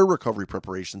finalizing their recovery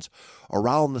preparations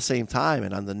around the same time,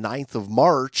 and on the 9th of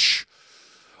March,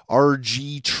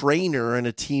 RG Trainer and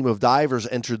a team of divers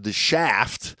entered the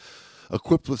shaft,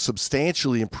 equipped with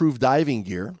substantially improved diving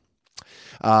gear.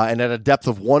 And at a depth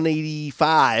of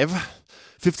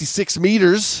 56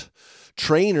 meters,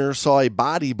 Trainer saw a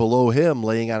body below him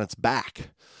laying on its back.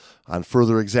 On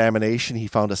further examination, he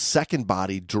found a second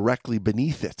body directly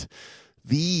beneath it.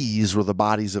 These were the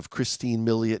bodies of Christine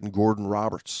Milliot and Gordon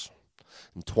Roberts.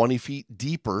 And 20 feet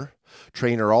deeper,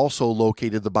 Trainer also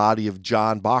located the body of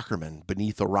John Bockerman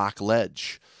beneath a rock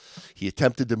ledge. He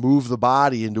attempted to move the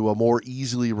body into a more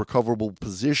easily recoverable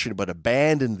position, but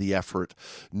abandoned the effort,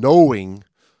 knowing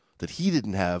that he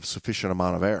didn't have sufficient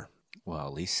amount of air. Well,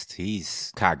 at least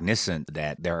he's cognizant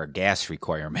that there are gas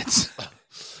requirements.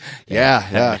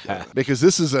 Yeah. Because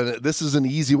this is an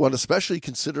easy one, especially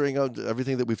considering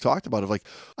everything that we've talked about. Of like,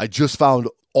 I just found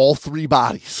all three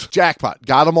bodies. Jackpot.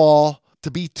 Got them all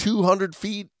to be 200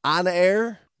 feet on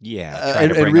air. Yeah.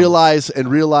 And realize,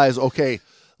 okay,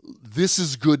 this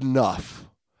is good enough.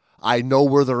 I know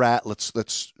where they're at.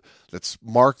 Let's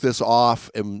mark this off,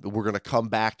 and we're going to come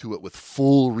back to it with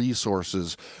full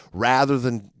resources rather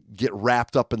than get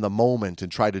wrapped up in the moment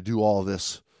and try to do all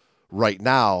this right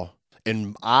now.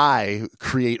 And I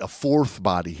create a fourth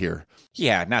body here.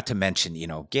 Yeah, not to mention,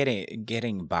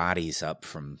 getting bodies up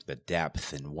from the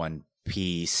depth in one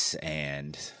piece,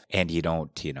 and you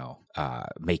don't,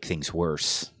 make things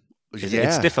worse.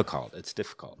 It's difficult. It's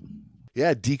difficult.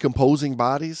 Yeah, decomposing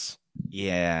bodies.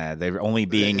 Yeah, they're only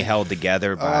being held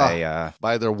together by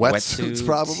their wetsuits,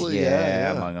 probably.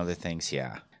 Yeah, among other things.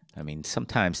 Yeah, I mean,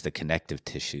 sometimes the connective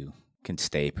tissue can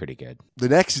stay pretty good. The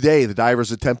next day, the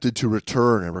divers attempted to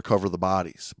return and recover the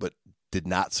bodies, but did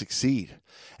not succeed,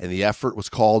 and the effort was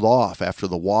called off after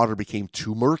the water became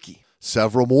too murky.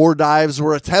 Several more dives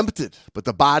were attempted, but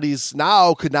the bodies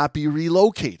now could not be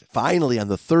relocated. Finally, on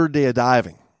the third day of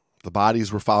diving, the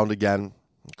bodies were found again.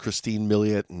 Christine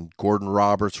Milliot and Gordon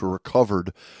Roberts were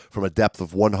recovered from a depth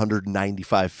of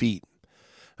 195 feet.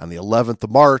 On the 11th of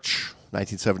March,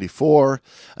 1974,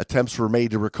 attempts were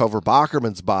made to recover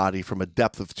Bockerman's body from a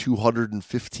depth of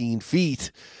 215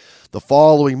 feet the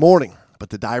following morning,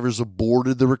 but the divers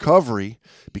aborted the recovery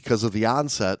because of the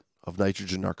onset of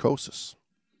nitrogen narcosis.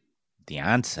 The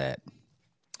onset?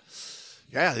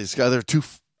 Yeah, these guys are too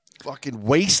fucking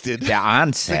wasted. The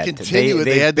onset. To continue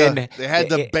they had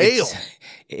to bail.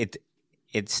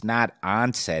 It's not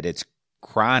onset. It's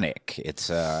chronic.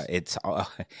 It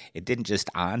didn't just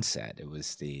onset. It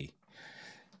was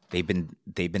they've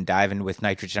been diving with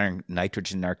nitrogen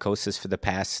narcosis for the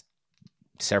past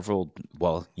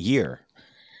year.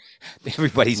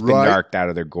 Everybody's been narked out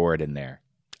of their gourd in there.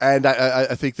 And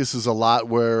I think this is a lot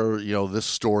where, this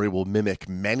story will mimic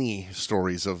many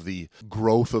stories of the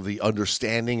growth of the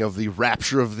understanding of the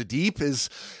rapture of the deep is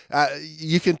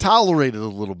you can tolerate it a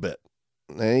little bit.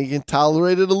 And you can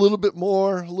tolerate it a little bit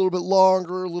more, a little bit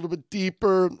longer, a little bit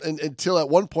deeper, until at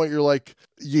one point you're like,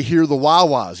 you hear the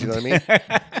wah-wahs, you know what I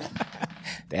mean?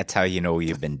 That's how you know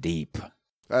you've been deep.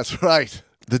 That's right.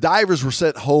 The divers were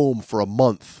sent home for a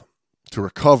month to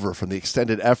recover from the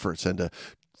extended efforts and to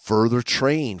further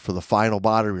train for the final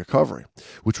body recovery,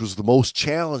 which was the most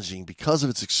challenging because of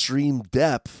its extreme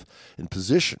depth and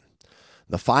position.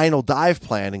 The final dive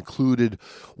plan included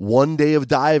 1 day of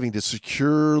diving to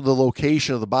secure the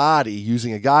location of the body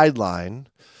using a guideline,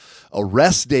 a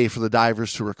rest day for the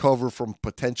divers to recover from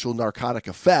potential narcotic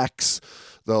effects,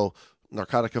 though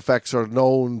narcotic effects are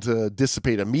known to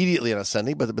dissipate immediately on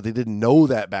ascending, but they didn't know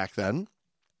that back then,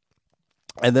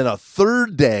 and then a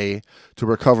third day to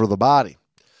recover the body.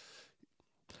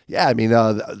 Yeah, I mean,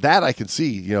 that I can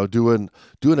see, doing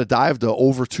a dive to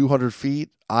over 200 feet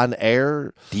on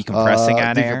air. Decompressing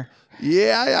on air?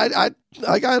 Yeah,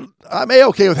 I'm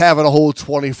A-okay with having a whole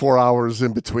 24 hours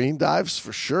in between dives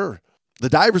for sure. The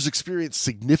divers experienced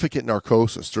significant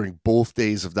narcosis during both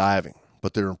days of diving,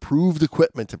 but their improved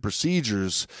equipment and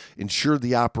procedures ensured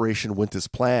the operation went as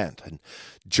planned. And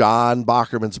John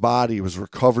Bockerman's body was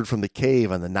recovered from the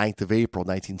cave on the 9th of April,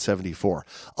 1974,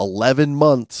 11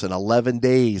 months and 11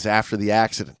 days after the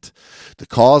accident. The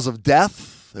cause of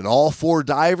death in all 4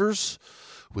 divers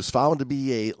was found to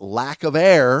be a lack of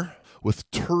air with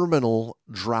terminal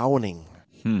drowning.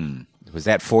 Was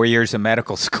that 4 years of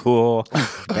medical school,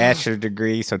 bachelor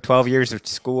degree, so 12 years of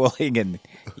schooling, and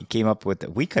you came up with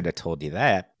it? We could have told you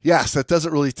that. Yes, that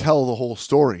doesn't really tell the whole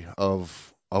story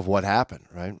of what happened,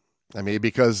 right? I mean,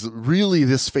 because really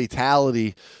this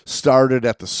fatality started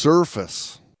at the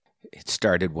surface. It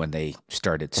started when they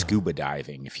started scuba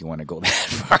diving, if you want to go that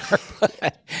far.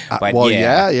 But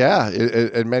yeah.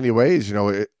 In many ways,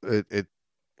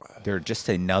 they're just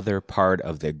another part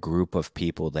of the group of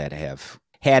people that have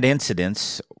had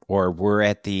incidents or were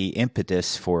at the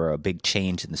impetus for a big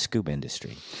change in the scuba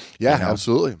industry. Yeah,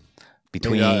 absolutely.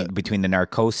 Between the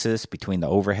narcosis, between the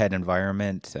overhead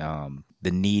environment,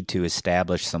 the need to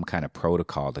establish some kind of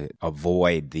protocol to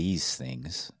avoid these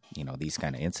things, these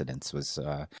kind of incidents, was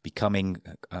becoming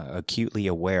acutely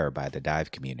aware by the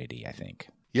dive community, I think.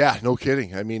 Yeah, no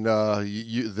kidding. I mean,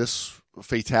 this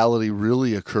fatality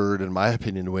really occurred, in my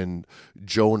opinion, when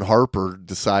Joan Harper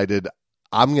decided,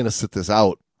 I'm going to sit this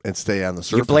out and stay on the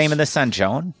surface. You're blaming this on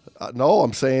Joan? No,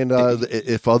 I'm saying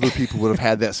if other people would have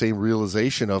had that same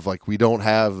realization of, like, we don't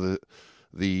have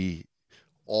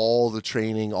all the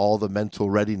training, all the mental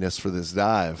readiness for this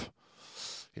dive,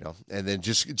 and then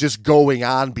just going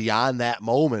on beyond that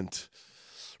moment,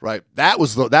 right? That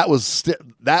was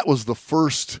the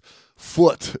first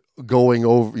foot going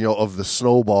over, of the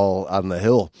snowball on the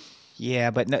hill.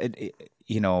 Yeah, but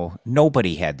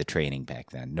nobody had the training back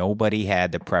then. Nobody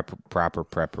had the proper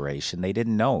preparation. They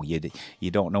didn't know.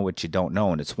 You don't know what you don't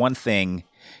know, and it's one thing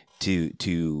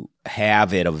to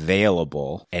have it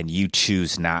available and you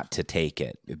choose not to take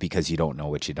it because you don't know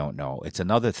what you don't know. It's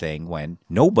another thing when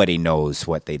nobody knows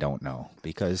what they don't know,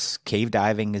 because cave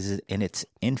diving is in its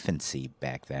infancy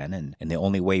back then, and the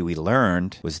only way we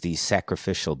learned was these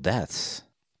sacrificial deaths.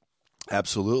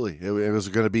 Absolutely. It was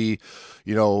going to be,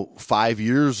 5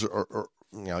 years or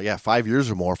 5 years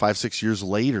or more, 5-6 years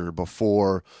later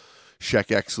before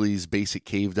Sheck Exley's Basic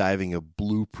Cave Diving, a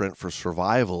Blueprint for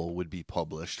Survival, would be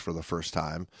published for the first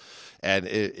time. And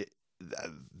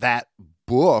that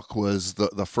book was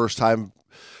the first time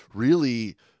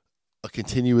really a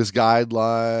continuous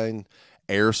guideline,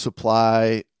 air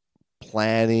supply,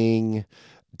 planning,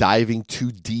 diving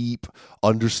too deep,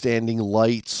 understanding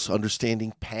lights,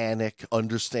 understanding panic,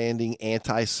 understanding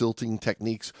anti-silting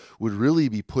techniques would really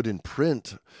be put in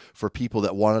print for people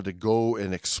that wanted to go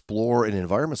and explore in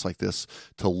environments like this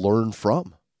to learn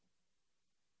from.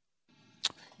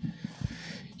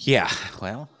 Yeah,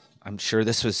 well, I'm sure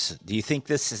this was. Do you think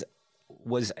this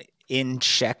was in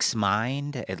Sheck's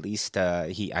mind? At least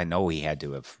I know he had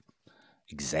to have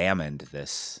examined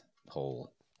this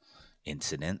whole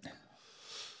incident.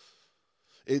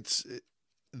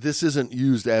 this isn't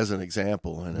used as an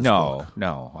example in his book.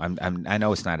 No. I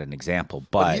know it's not an example,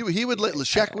 but he would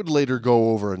Shek would later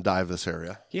go over and dive this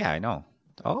area. Yeah, I know.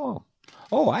 Oh,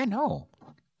 I know.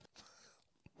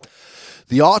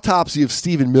 The autopsy of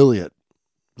Stephen Milliot,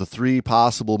 the 3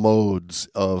 possible modes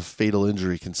of fatal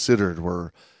injury considered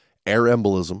were air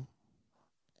embolism,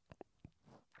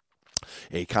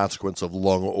 a consequence of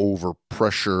lung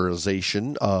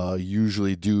overpressurization,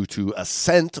 usually due to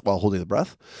ascent while holding the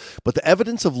breath. But the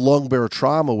evidence of lung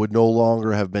barotrauma would no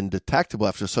longer have been detectable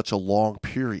after such a long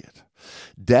period.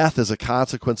 Death as a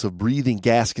consequence of breathing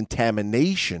gas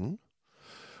contamination,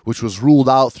 which was ruled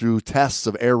out through tests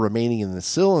of air remaining in the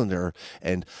cylinder,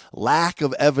 and lack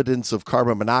of evidence of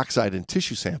carbon monoxide in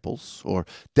tissue samples, or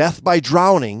death by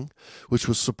drowning, which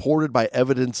was supported by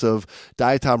evidence of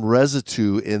diatom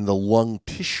residue in the lung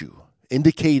tissue,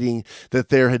 indicating that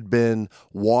there had been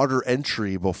water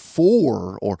entry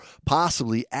before or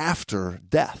possibly after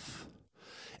death.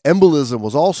 Embolism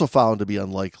was also found to be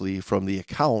unlikely from the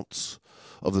accounts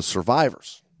of the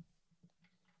survivors.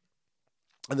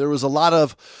 And there was a lot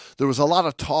of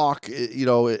talk,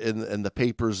 in the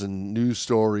papers and news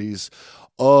stories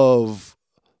of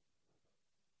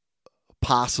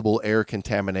possible air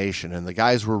contamination. And the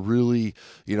guys were really,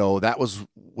 that was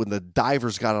when the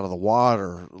divers got out of the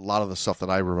water, a lot of the stuff that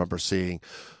I remember seeing,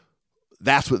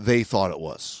 that's what they thought it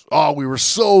was. Oh, we were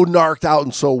so narked out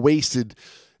and so wasted.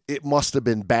 It must have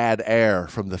been bad air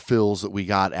from the fills that we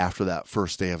got after that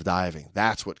first day of diving.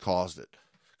 That's what caused it.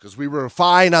 Because we were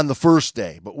fine on the first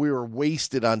day, but we were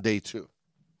wasted on day 2.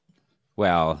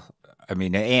 Well, I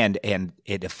mean, and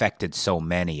it affected so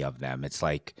many of them. It's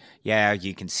like, yeah,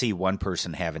 you can see one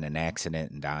person having an accident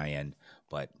and dying,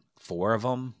 but 4 of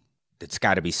them, it's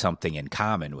got to be something in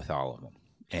common with all of them.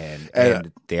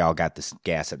 And they all got this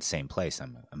gas at the same place,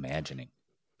 I'm imagining.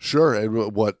 Sure,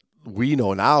 and what we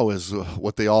know now is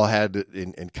what they all had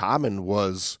in common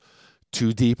was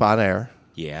too deep on air.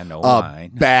 Yeah, no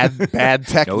line. Bad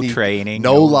technique. No training.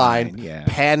 No line. Yeah.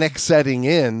 Panic setting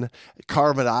in.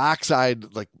 Carbon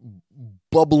dioxide like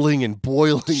bubbling and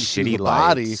boiling through the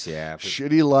body. Yeah.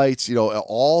 Shitty lights.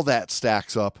 All that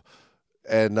stacks up,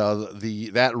 and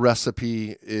that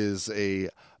recipe is a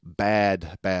bad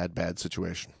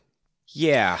situation.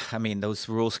 Yeah, I mean those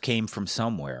rules came from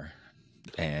somewhere,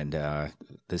 and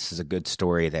this is a good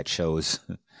story that shows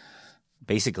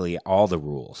basically all the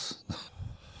rules.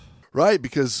 Right,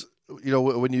 because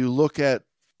when you look at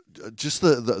just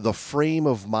the frame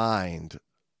of mind,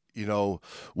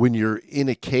 when you're in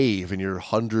a cave and you're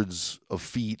hundreds of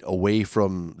feet away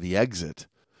from the exit,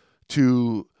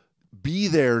 to be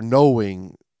there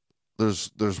knowing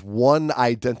there's one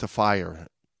identifier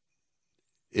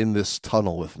in this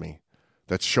tunnel with me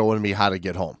that's showing me how to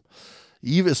get home.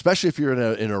 Especially if you're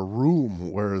in a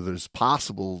room where there's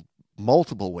possible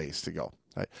multiple ways to go.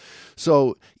 Right.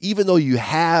 So even though you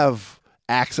have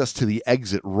access to the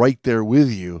exit right there with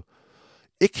you,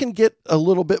 it can get a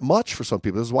little bit much for some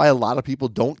people. This is why a lot of people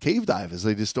don't cave dive, is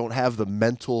they just don't have the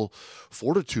mental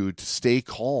fortitude to stay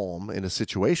calm in a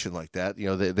situation like that.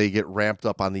 They get ramped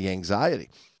up on the anxiety.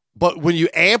 But when you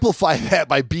amplify that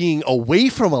by being away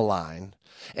from a line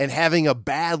and having a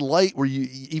bad light where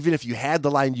even if you had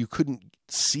the line, you couldn't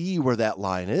see where that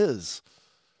line is,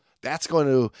 that's going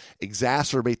to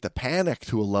exacerbate the panic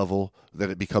to a level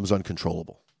that it becomes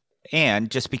uncontrollable.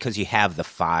 And just because you have the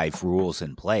 5 rules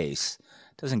in place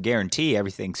doesn't guarantee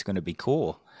everything's going to be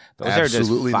cool. Those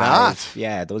Absolutely are just 5, not.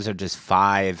 Yeah, those are just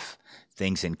 5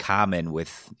 things in common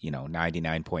with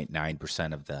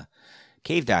 99.9% of the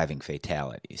cave diving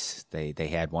fatalities. They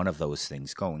had one of those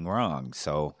things going wrong.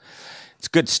 So it's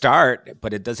a good start,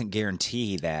 but it doesn't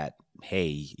guarantee that,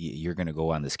 hey, you're going to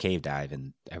go on this cave dive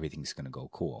and everything's going to go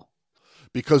cool.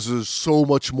 Because there's so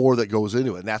much more that goes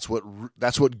into it. And that's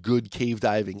what good cave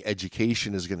diving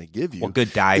education is going to give you. Well,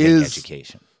 good diving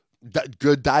education.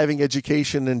 Good diving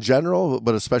education in general,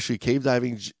 but especially cave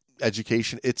diving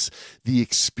education. It's the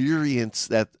experience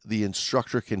that the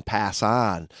instructor can pass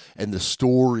on, and the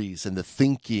stories and the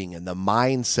thinking and the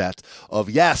mindset of,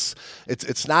 yes,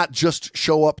 it's not just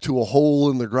show up to a hole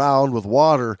in the ground with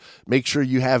water. Make sure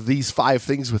you have these 5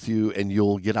 things with you and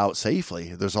you'll get out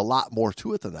safely. There's a lot more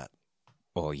to it than that.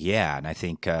 Well, yeah, and I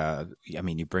think,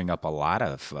 you bring up a lot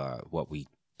of what we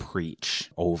preach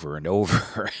over and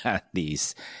over on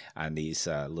these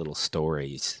little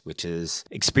stories, which is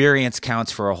experience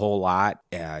counts for a whole lot.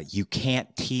 You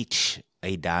can't teach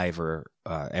a diver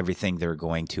everything they're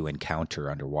going to encounter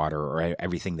underwater or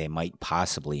everything they might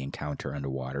possibly encounter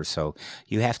underwater. So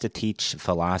you have to teach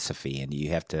philosophy, and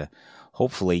you have to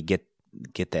hopefully get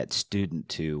that student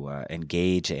to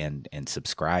engage and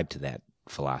subscribe to that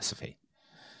philosophy.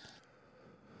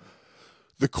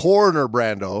 The coroner,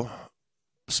 Brando,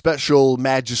 Special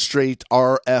Magistrate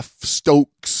R.F.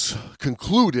 Stokes,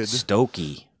 concluded...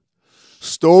 Stokey,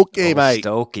 mate.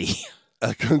 Stokey.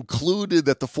 Concluded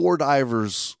that the 4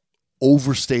 divers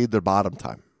overstayed their bottom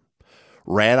time,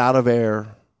 ran out of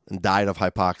air, and died of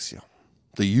hypoxia,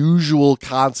 the usual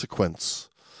consequence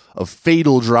of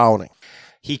fatal drowning.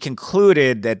 He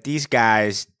concluded that these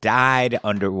guys died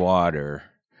underwater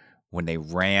when they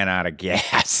ran out of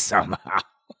gas somehow.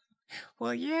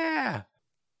 Well, yeah.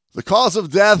 The cause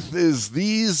of death is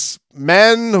these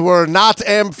men were not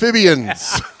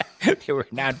amphibians. They were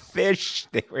not fish.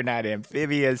 They were not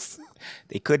amphibious.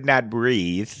 They could not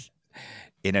breathe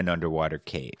in an underwater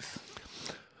cave.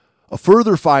 A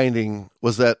further finding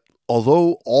was that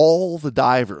although all the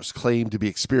divers claimed to be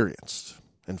experienced,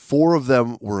 and 4 of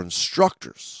them were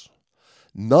instructors,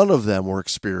 none of them were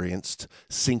experienced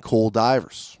sinkhole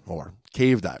divers or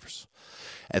cave divers.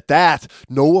 At that,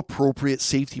 no appropriate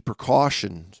safety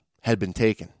precautions had been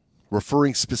taken,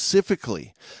 referring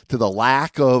specifically to the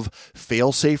lack of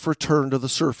fail-safe return to the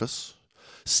surface,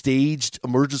 staged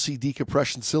emergency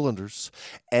decompression cylinders,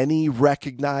 any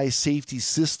recognized safety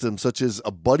system such as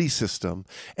a buddy system,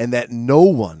 and that no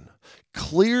one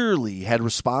clearly had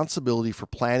responsibility for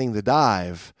planning the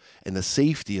dive and the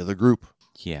safety of the group.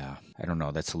 Yeah, I don't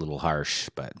know. That's a little harsh,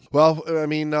 but... Well, I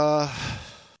mean,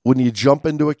 when you jump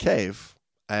into a cave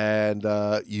and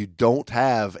you don't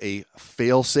have a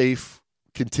fail-safe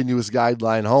continuous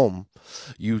guideline home,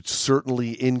 you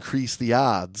certainly increase the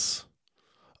odds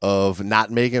of not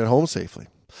making it home safely.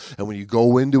 And when you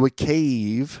go into a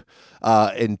cave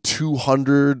in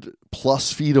 200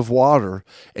 plus feet of water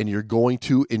and you're going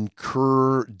to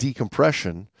incur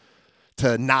decompression,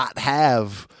 to not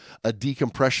have a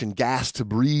decompression gas to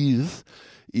breathe,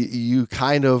 you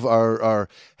kind of are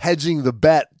hedging the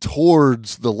bet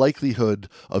towards the likelihood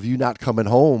of you not coming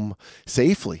home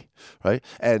safely, right?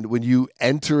 And when you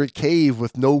enter a cave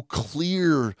with no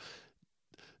clear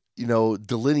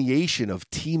delineation of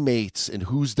teammates and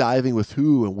who's diving with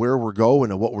who and where we're going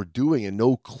and what we're doing, and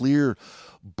no clear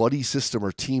buddy system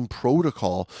or team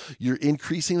protocol, you're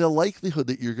increasing the likelihood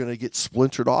that you're going to get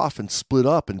splintered off and split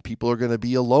up, and people are going to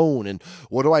be alone. And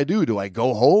what do I do? Do I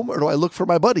go home or do I look for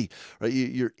my buddy? Right?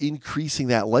 You're increasing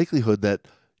that likelihood that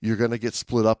you're going to get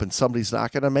split up and somebody's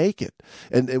not going to make it.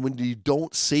 And when you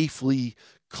don't safely,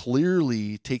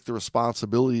 clearly take the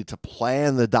responsibility to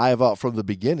plan the dive out from the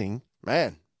beginning,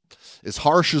 man, as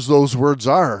harsh as those words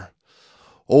are,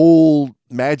 old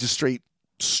Magistrate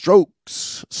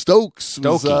Stokes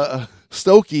was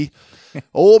Stokey.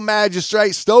 Old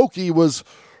Magistrate Stokey was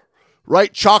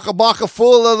right chock-a-block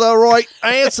full of the right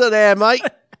answer there, mate.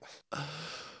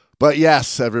 But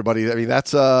yes, everybody, I mean,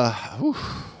 that's a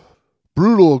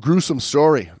brutal, gruesome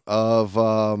story of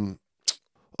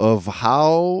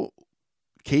how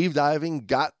cave diving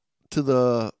got to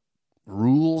the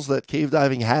rules that cave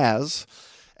diving has.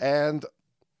 And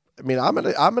I mean, I'm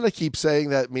gonna keep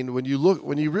saying that. I mean,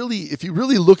 if you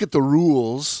really look at the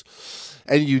rules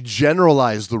and you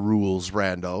generalize the rules,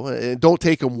 Brando, and don't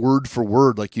take them word for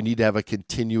word, like you need to have a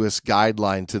continuous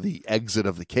guideline to the exit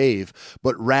of the cave,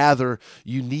 but rather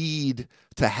you need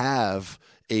to have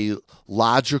a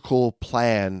logical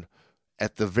plan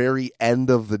at the very end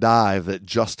of the dive that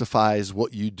justifies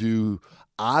what you do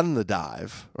on the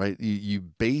dive, right? You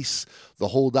base the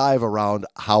whole dive around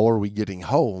how are we getting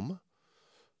home.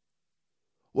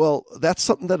 Well, that's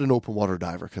something that an open water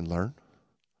diver can learn.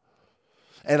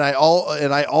 And I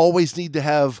always need to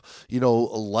have,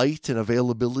 light and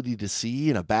availability to see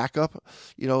and a backup,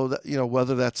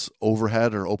 whether that's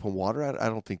overhead or open water. I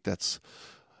don't think that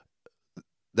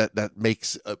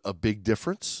makes a big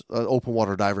difference. An open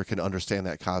water diver can understand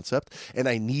that concept. And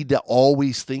I need to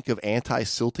always think of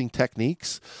anti-silting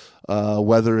techniques,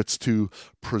 whether it's to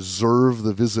preserve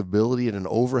the visibility in an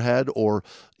overhead or,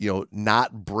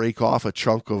 not break off a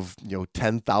chunk of,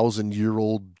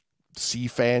 10,000-year-old sea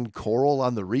fan coral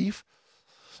on the reef.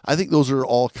 I think those are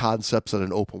all concepts that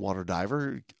an open water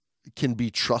diver can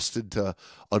be trusted to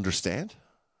understand.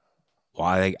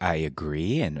 Well, I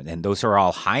agree, and those are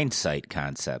all hindsight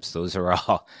concepts. Those are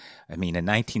all, I mean, in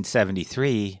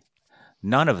 1973,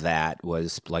 none of that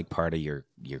was like part of your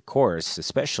course,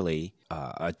 especially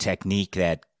a technique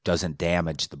that doesn't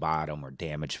damage the bottom or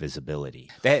damage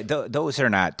visibility. Those are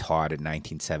not taught in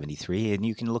 1973, and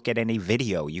you can look at any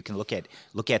video. You can look at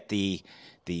the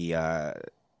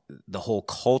whole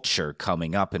culture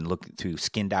coming up and look through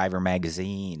Skin Diver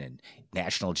magazine and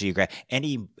National Geographic,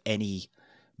 any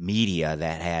media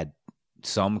that had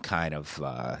some kind of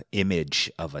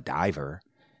image of a diver.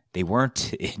 They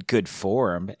weren't in good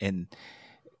form, and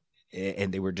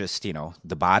and they were just,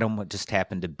 the bottom would just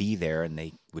happen to be there, and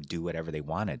they would do whatever they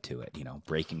wanted to it,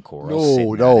 breaking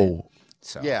corals. No.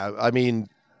 So yeah, I mean,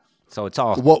 so it's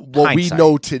all what we hindsight.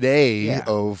 know today Yeah.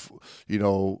 of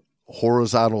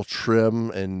horizontal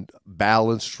trim and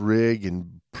balanced rig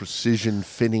and precision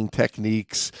finning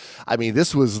techniques. I mean,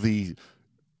 this was the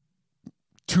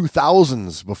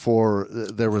 2000s before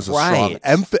there was a strong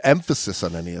emphasis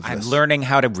on any of this. I'm learning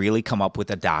how to really come up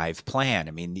with a dive plan.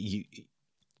 I mean,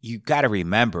 you got to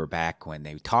remember back when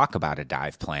they talk about a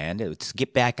dive plan, it's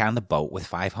get back on the boat with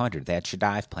 500. That's your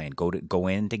dive plan. Go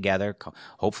in together.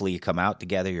 Hopefully you come out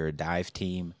together. You're a dive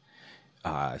team.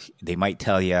 They might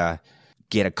tell you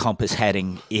get a compass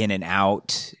heading in and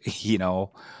out,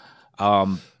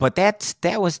 but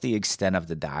that was the extent of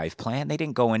the dive plan. They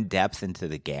didn't go in depth into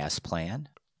the gas plan.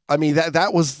 I mean,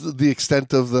 that was the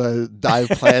extent of the dive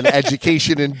plan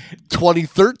education in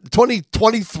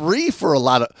 2023 for a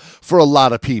lot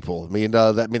of people. I mean,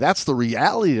 that's the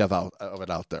reality of it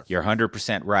out there. You're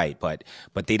 100% right, but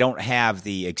they don't have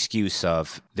the excuse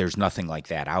of there's nothing like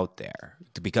that out there,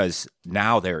 because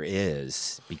now there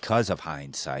is. Because of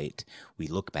hindsight, we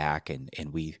look back and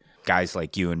we, guys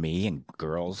like you and me and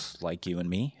girls like you and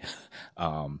me,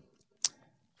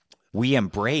 we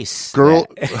embrace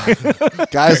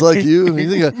guys like you.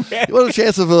 You want a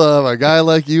chance of a guy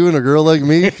like you and a girl like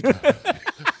me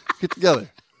get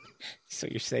together? So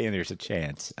you're saying there's a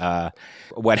chance.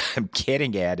 What I'm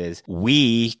getting at is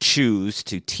we choose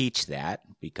to teach that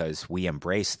because we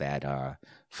embrace that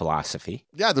philosophy.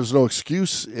 Yeah, there's no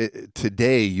excuse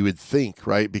today, you would think,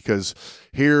 right? Because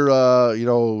here,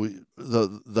 the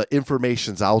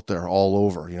information's out there all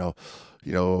over,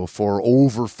 for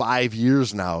over 5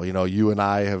 years now, you and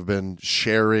I have been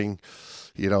sharing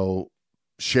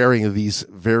these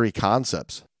very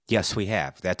concepts. Yes, we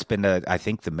have. That's been, I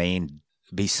think, the main,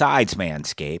 besides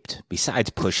Manscaped,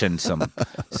 besides pushing some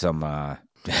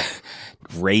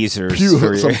razors,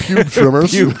 some pube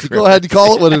trimmers. Go ahead and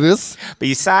call it what it is.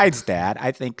 Besides that,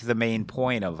 I think the main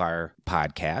point of our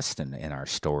podcast and our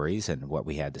stories and what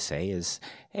we had to say is,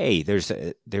 hey,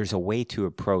 there's a way to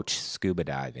approach scuba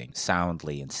diving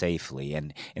soundly and safely,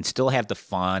 and still have the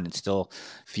fun and still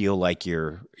feel like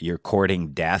you're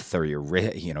courting death or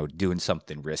you're doing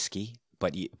something risky.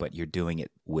 But you're doing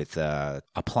it with a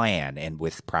plan and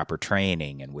with proper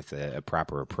training and with a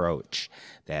proper approach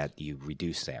that you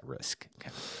reduce that risk.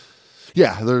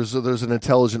 Yeah, there's an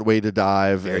intelligent way to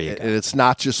dive, and it's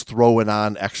not just throwing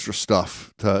on extra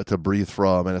stuff to breathe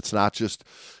from, and it's not just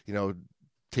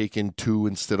taking two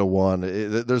instead of one.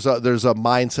 There's a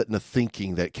mindset and a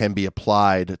thinking that can be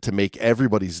applied to make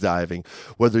everybody's diving,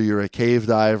 whether you're a cave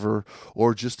diver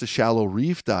or just a shallow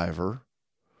reef diver,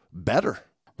 better.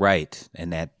 Right,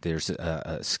 and that there's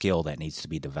a skill that needs to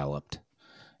be developed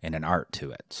and an art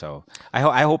to it. So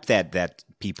I hope that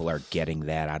people are getting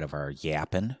that out of our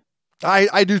yapping.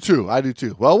 I do too.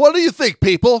 Well, what do you think,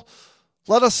 people?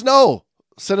 Let us know.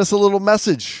 Send us a little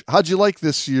message. How'd you like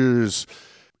this year's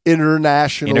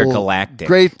Intergalactic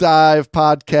Great Dive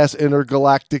Podcast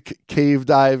Intergalactic Cave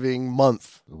Diving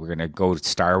Month? We're going to go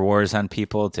Star Wars on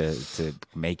people to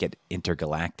make it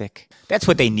intergalactic. That's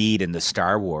what they need in the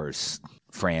Star Wars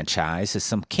franchise, is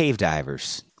some cave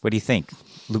divers. What do you think?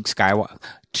 Luke Skywalker,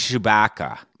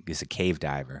 Chewbacca is a cave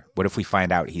diver. What if we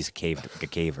find out he's a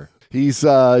caver? He's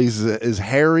as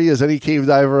hairy as any cave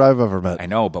diver I've ever met. I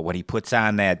know, but when he puts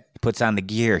on the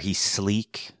gear, he's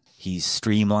sleek, he's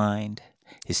streamlined.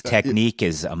 His technique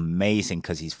is amazing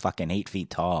because he's fucking 8 feet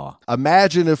tall.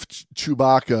 Imagine if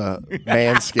Chewbacca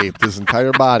manscaped his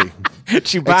entire body,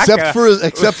 Chewbacca,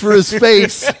 except for his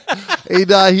face,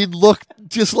 he'd look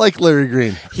just like Larry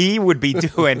Green.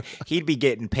 He'd be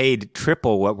getting paid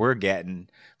triple what we're getting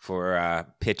for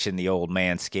pitching the old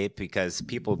Manscaped, because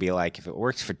people will be like, if it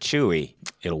works for Chewy,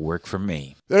 it'll work for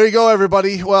me. There you go,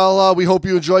 everybody. Well, we hope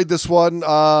you enjoyed this one.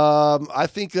 I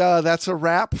think that's a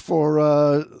wrap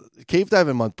for Cave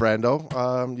Diving Month, Brando.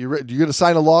 You going to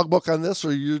sign a logbook on this,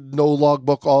 or you no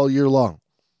logbook all year long?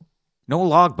 No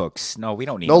logbooks. No, we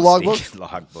don't need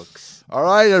logbooks. All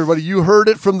right, everybody. You heard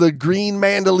it from the Green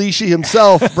Mandalishi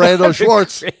himself, Brando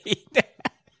Schwartz.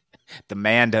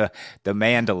 The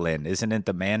mandolin, isn't it?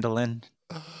 The mandolin.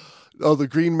 Oh, the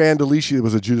Green Mandalishi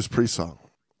was a Judas Priest song.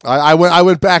 I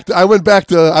went back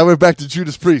to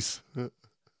Judas Priest.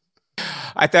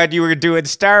 I thought you were doing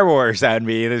Star Wars on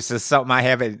me. This is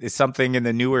something it's something in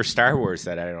the newer Star Wars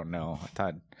that I don't know. I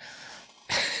thought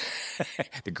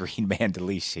the Green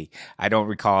Mandalishi. I don't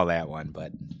recall that one,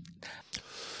 but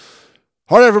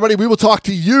all right, everybody. We will talk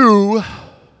to you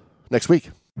next week.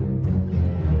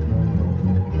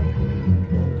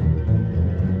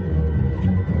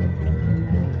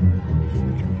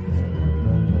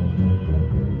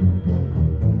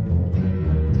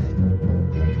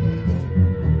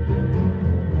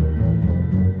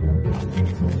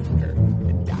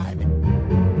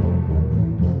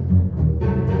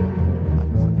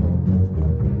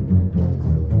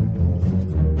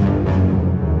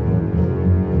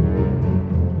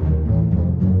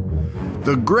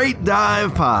 The Great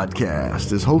Dive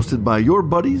Podcast is hosted by your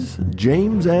buddies,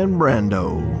 James and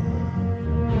Brando.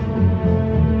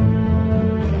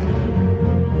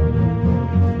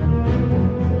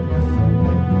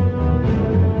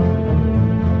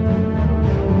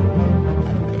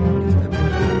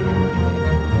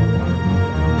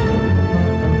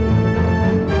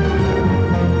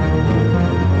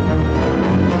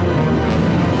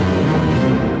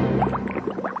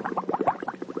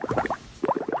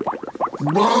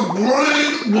 The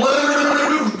Great Letter